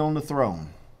king on the throne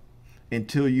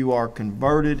until you are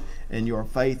converted and your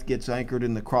faith gets anchored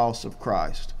in the cross of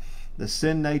Christ. The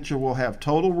sin nature will have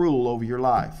total rule over your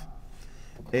life.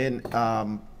 And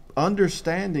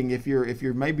understanding, if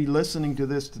you're maybe listening to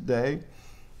this today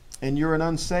and you're an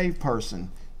unsaved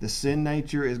person, the sin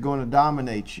nature is going to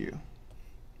dominate you.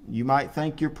 You might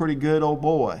think you're pretty good, old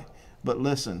boy, but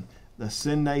listen, the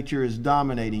sin nature is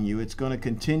dominating you. It's going to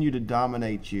continue to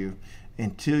dominate you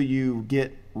until you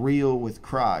get real with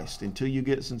Christ, until you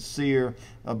get sincere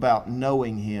about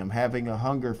knowing Him, having a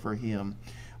hunger for Him.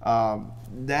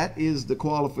 That is the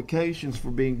qualifications for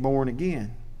being born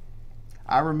again.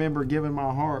 I remember giving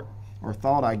my heart, or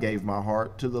thought I gave my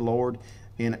heart, to the Lord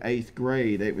in 8th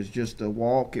grade. It was just a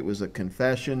walk. It was a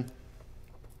confession.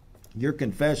 Your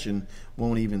confession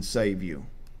won't even save you,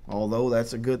 although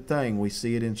that's a good thing. We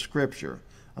see it in Scripture.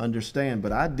 Understand,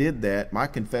 but I did that. My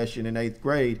confession in 8th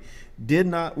grade did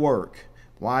not work.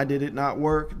 Why did it not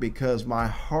work? Because my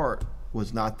heart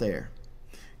was not there.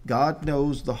 God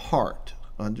knows the heart.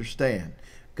 Understand,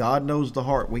 God knows the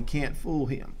heart. We can't fool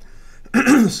Him.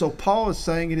 So Paul is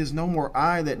saying it is no more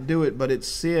I that do it, but it's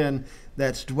sin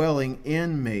that's dwelling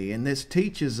in me. And this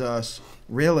teaches us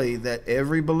really that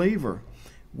every believer,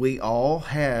 we all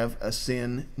have a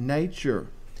sin nature.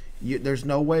 There's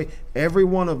no way. Every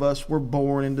one of us were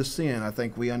born into sin. I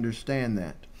think we understand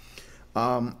that.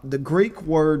 The Greek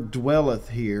word dwelleth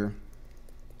here,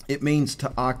 it means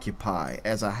to occupy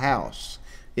as a house.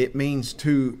 It means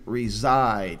to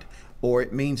reside, or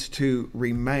it means to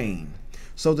remain.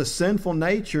 So the sinful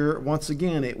nature, once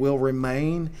again, it will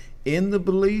remain in the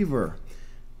believer.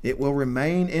 It will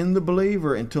remain in the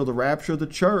believer until the rapture of the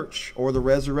church or the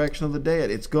resurrection of the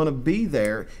dead. It's going to be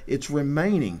there. It's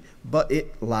remaining, but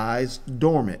it lies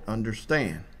dormant.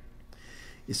 Understand?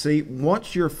 You see,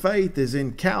 once your faith is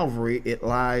in Calvary, it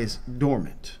lies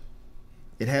dormant.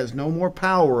 It has no more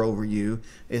power over you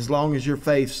as long as your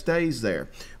faith stays there.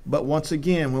 But once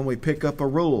again, when we pick up a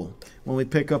rule, when we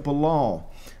pick up a law,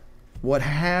 what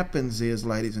happens is,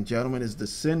 ladies and gentlemen, is the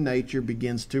sin nature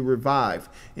begins to revive.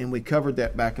 And we covered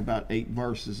that back about 8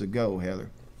 verses ago, Heather.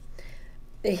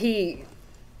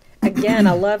 Again,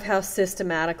 I love how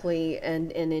systematically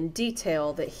and in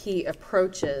detail that he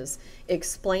approaches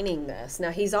explaining this.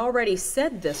 Now, he's already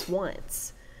said this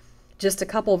once, just a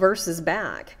couple verses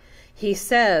back. He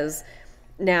says,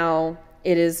 now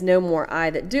it is no more I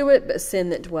that do it, but sin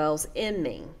that dwells in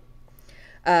me.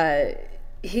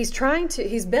 He's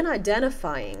been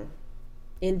identifying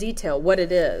in detail what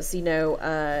it is,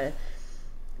 that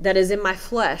is in my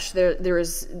flesh.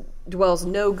 Dwells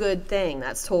no good thing.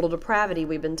 That's total depravity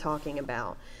we've been talking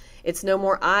about. It's no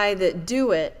more I that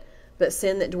do it, but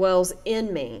sin that dwells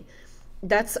in me.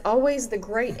 That's always the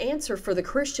great answer for the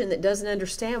Christian that doesn't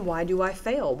understand, why do I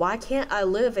fail? Why can't I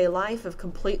live a life of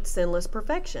complete sinless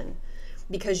perfection?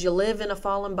 Because you live in a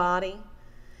fallen body,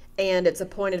 and it's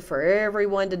appointed for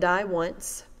everyone to die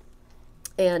once.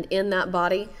 And in that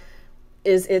body,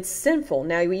 it's sinful.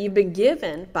 Now, you've been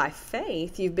given, by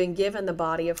faith, you've been given the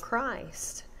body of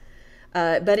Christ.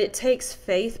 But it takes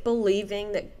faith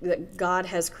believing that God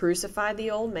has crucified the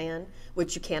old man,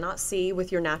 which you cannot see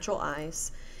with your natural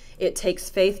eyes. It takes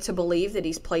faith to believe that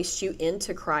He's placed you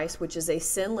into Christ, which is a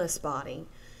sinless body.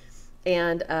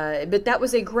 And but that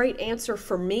was a great answer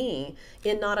for me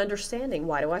in not understanding,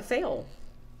 why do I fail?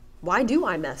 Why do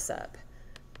I mess up?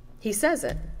 He says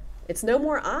it. It's no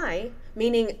more I,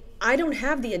 meaning I don't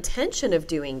have the intention of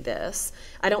doing this.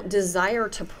 I don't desire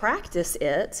to practice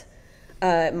it.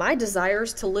 My desire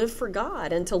is to live for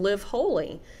God and to live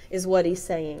holy, is what he's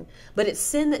saying. But it's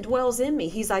sin that dwells in me.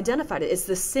 He's identified it. It's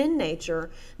the sin nature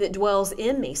that dwells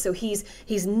in me. So he's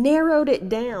narrowed it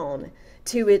down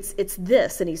to it's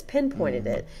this, and he's pinpointed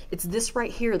it. It's this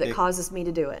right here that causes me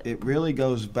to do it. It really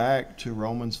goes back to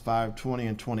Romans 5:20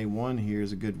 and 21 here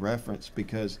is a good reference,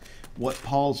 because what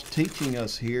Paul's teaching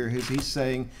us here is he's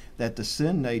saying that the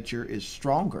sin nature is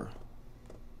stronger.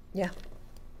 Yeah.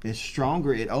 It's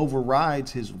stronger. It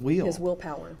overrides his will. His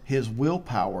willpower. His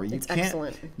willpower. It's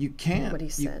excellent. You can't. What he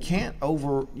said. You can't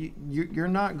you're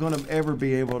not going to ever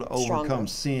be able to overcome Stronger.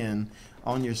 sin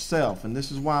on yourself. And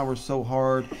this is why we're so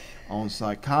hard on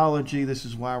psychology. This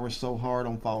is why we're so hard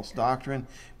on false doctrine,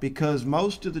 because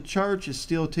most of the church is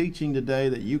still teaching today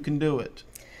that you can do it.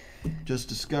 Just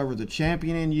discover the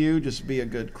champion in you. Just be a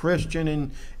good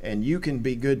Christian, and you can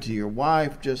be good to your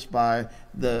wife just by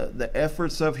the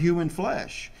efforts of human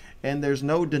flesh. And there's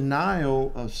no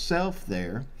denial of self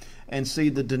there. And see,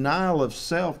 the denial of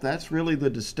self, that's really the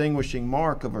distinguishing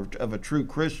mark of a true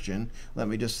Christian. Let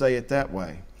me just say it that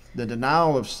way. The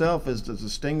denial of self is the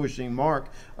distinguishing mark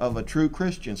of a true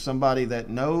Christian, somebody that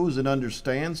knows and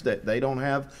understands that they don't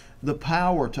have the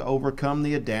power to overcome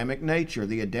the Adamic nature.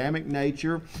 The Adamic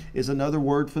nature is another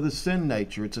word for the sin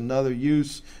nature. It's another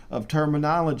use of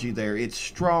terminology there. It's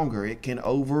stronger. It can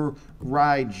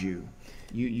override you.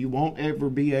 You won't ever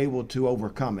be able to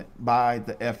overcome it by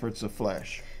the efforts of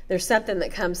flesh. There's something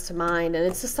that comes to mind, and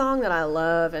it's a song that I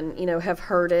love and, have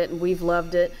heard it and we've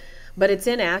loved it, but it's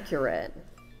inaccurate.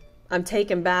 I'm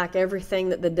taking back everything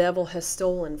that the devil has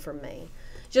stolen from me.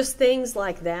 Just things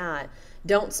like that.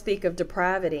 Don't speak of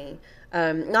depravity.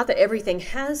 Not that everything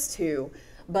has to,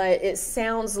 but it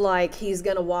sounds like he's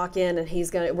going to walk in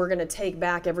and we're going to take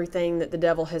back everything that the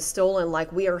devil has stolen,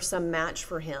 like we are some match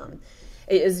for him.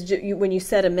 It is when you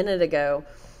said a minute ago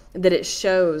that it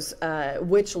shows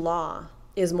which law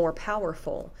is more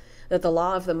powerful, that the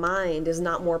law of the mind is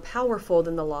not more powerful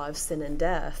than the law of sin and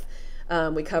death.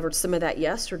 We covered some of that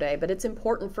yesterday, but it's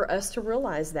important for us to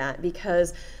realize that,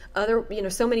 because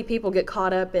so many people get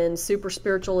caught up in super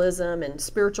spiritualism and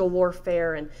spiritual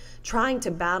warfare and trying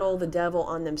to battle the devil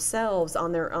on themselves,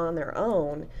 on their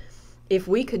own. If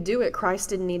we could do it, Christ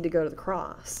didn't need to go to the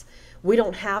cross. We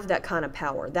don't have that kind of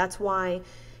power. That's why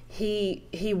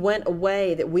he went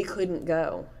away that we couldn't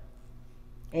go.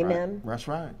 Amen. Right. That's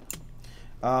right.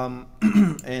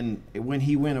 And when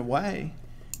he went away,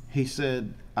 he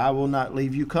said, I will not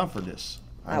leave you comfortless.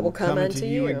 I will come unto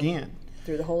you again.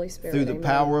 Through the Holy Spirit. Through the Amen.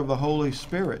 power of the Holy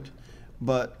Spirit.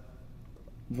 But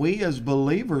we as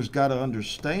believers got to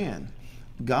understand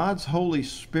God's Holy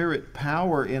Spirit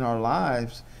power in our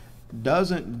lives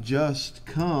doesn't just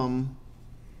come.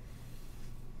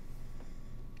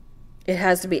 It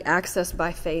has to be accessed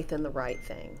by faith in the right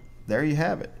thing. There you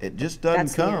have it. It just doesn't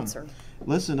That's come. the answer.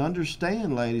 Listen,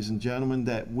 understand, ladies and gentlemen,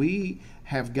 that we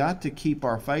have got to keep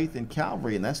our faith in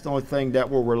Calvary, and that's the only thing that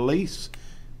will release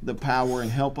the power and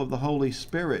help of the Holy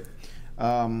Spirit.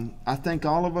 I think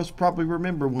all of us probably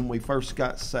remember when we first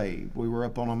got saved. We were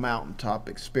up on a mountaintop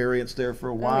experience there for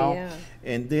a while, yeah.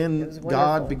 And then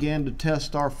God began to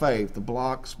test our faith. The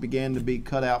blocks began to be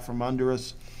cut out from under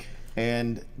us,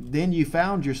 and then you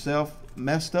found yourself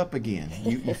messed up again.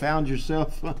 You found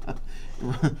yourself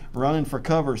running for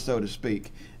cover, so to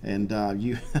speak, and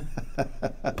you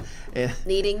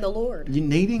needing the Lord. You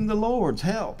needing the Lord's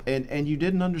help, and you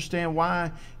didn't understand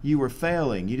why you were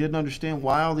failing. You didn't understand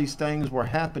why all these things were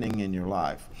happening in your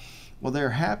life. Well, they're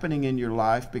happening in your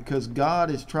life because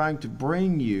God is trying to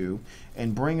bring you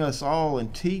and bring us all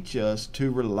and teach us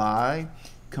to rely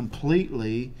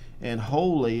completely and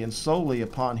wholly and solely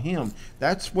upon Him.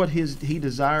 That's what He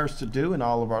desires to do in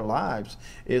all of our lives,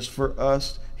 is for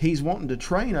us. He's wanting to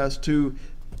train us to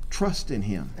trust in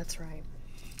Him. That's right.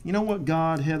 You know what,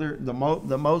 God, Heather, the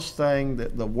most thing,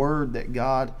 that the word that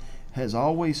God has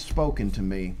always spoken to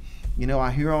me,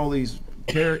 I hear all these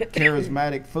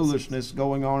charismatic foolishness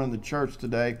going on in the church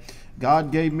today.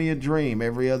 God gave me a dream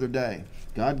every other day.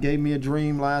 God gave me a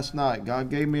dream last night. God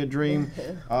gave me a dream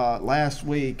last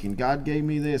week. And God gave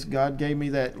me this. God gave me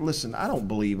that. Listen, I don't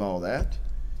believe all that.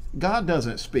 God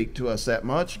doesn't speak to us that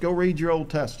much. Go read your Old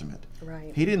Testament.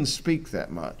 Right. He didn't speak that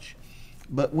much.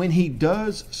 But when He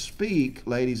does speak,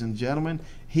 ladies and gentlemen,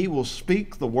 He will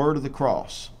speak the word of the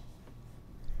cross.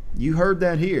 You heard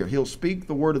that here. He'll speak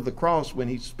the word of the cross when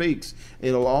He speaks.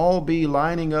 It'll all be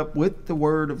lining up with the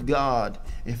word of God.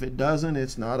 If it doesn't,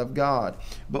 it's not of God.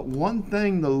 But one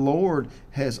thing the Lord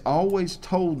has always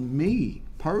told me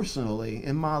personally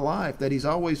in my life that he's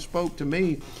always spoke to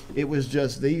me, it was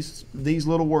just these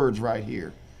little words right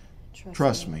here.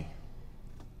 Trust me.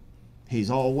 He's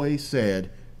always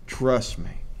said, trust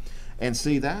me. And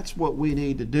see, that's what we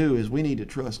need to do, is we need to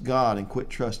trust God and quit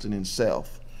trusting in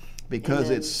self. Because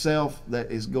Amen. It's self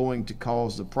that is going to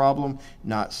cause the problem,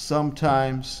 not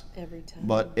sometimes, every time.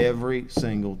 But every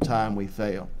single time we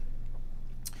fail.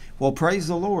 Well, praise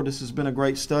the Lord. This has been a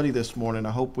great study this morning.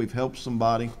 I hope we've helped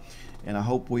somebody, and I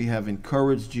hope we have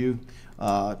encouraged you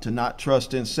to not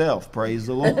trust in self. Praise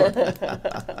the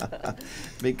Lord.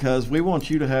 Because we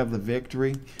want you to have the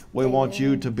victory. We Amen. Want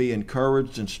you to be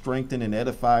encouraged and strengthened and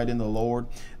edified in the Lord.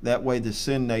 That way the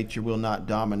sin nature will not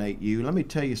dominate you. Let me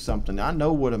tell you something. I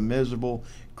know what a miserable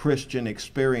Christian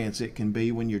experience it can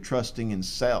be when you're trusting in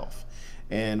self.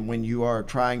 And when you are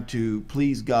trying to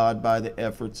please God by the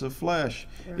efforts of flesh,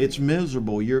 right. It's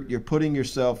miserable. You're putting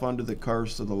yourself under the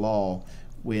curse of the law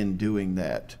when doing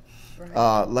that.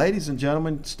 Right. Ladies and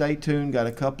gentlemen, stay tuned. Got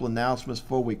a couple announcements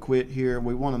before we quit here.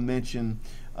 We want to mention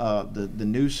the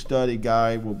new study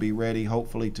guide will be ready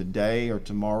hopefully today or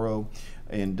tomorrow.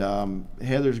 And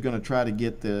Heather's going to try to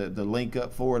get the link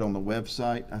up for it on the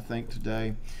website, I think,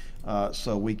 today.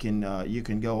 So we can you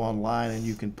can go online and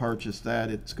you can purchase that.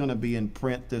 It's going to be in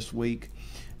print this week.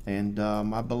 And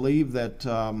I believe that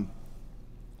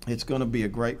it's going to be a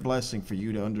great blessing for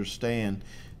you to understand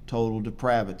total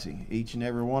depravity. Each and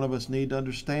every one of us need to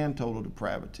understand total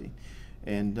depravity.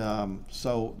 And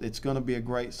so it's going to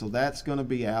be so that's going to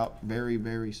be out very,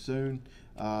 very soon.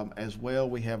 As well,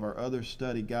 we have our other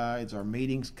study guides, our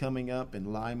meetings coming up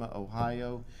in Lima,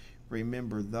 Ohio.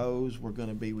 Remember those. We're going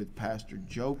to be with Pastor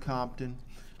Joe Compton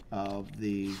of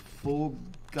the Full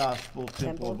Gospel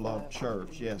Temple of Love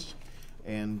Church. Yes.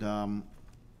 And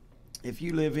if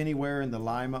you live anywhere in the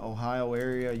Lima, Ohio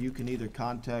area, you can either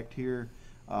contact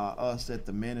us at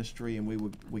the ministry,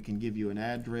 and we can give you an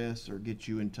address or get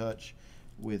you in touch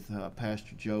with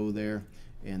Pastor Joe there.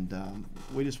 And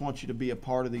we just want you to be a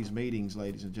part of these meetings,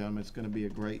 ladies and gentlemen. It's going to be a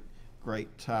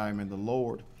great time in the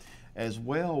Lord. As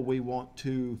well, we want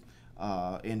to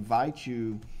invite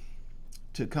you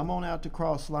to come on out to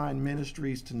Crossline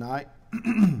Ministries tonight.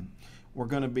 We're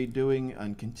going to be doing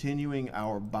and continuing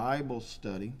our Bible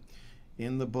study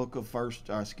in the book of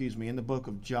in the book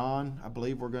of John. I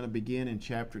believe we're going to begin in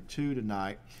chapter 2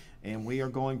 tonight, and we are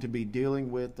going to be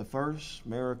dealing with the first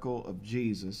miracle of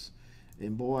Jesus.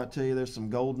 And boy, I tell you, there's some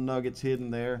golden nuggets hidden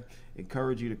there.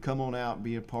 Encourage you to come on out and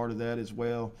be a part of that as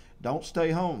well. Don't stay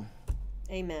home.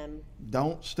 Amen.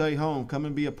 Don't stay home. Come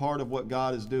and be a part of what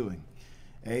God is doing.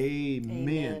 Amen.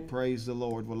 Amen. Praise the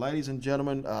Lord. Well, ladies and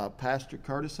gentlemen, Pastor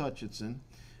Curtis Hutchinson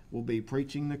will be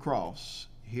preaching the cross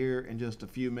here in just a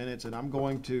few minutes, and I'm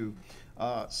going to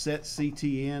set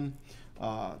CTN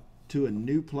to a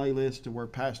new playlist to where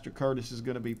Pastor Curtis is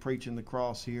going to be preaching the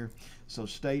cross here. So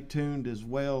stay tuned as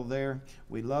well there.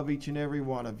 We love each and every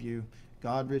one of you.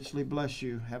 God richly bless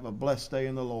you. Have a blessed day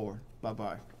in the Lord.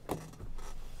 Bye-bye.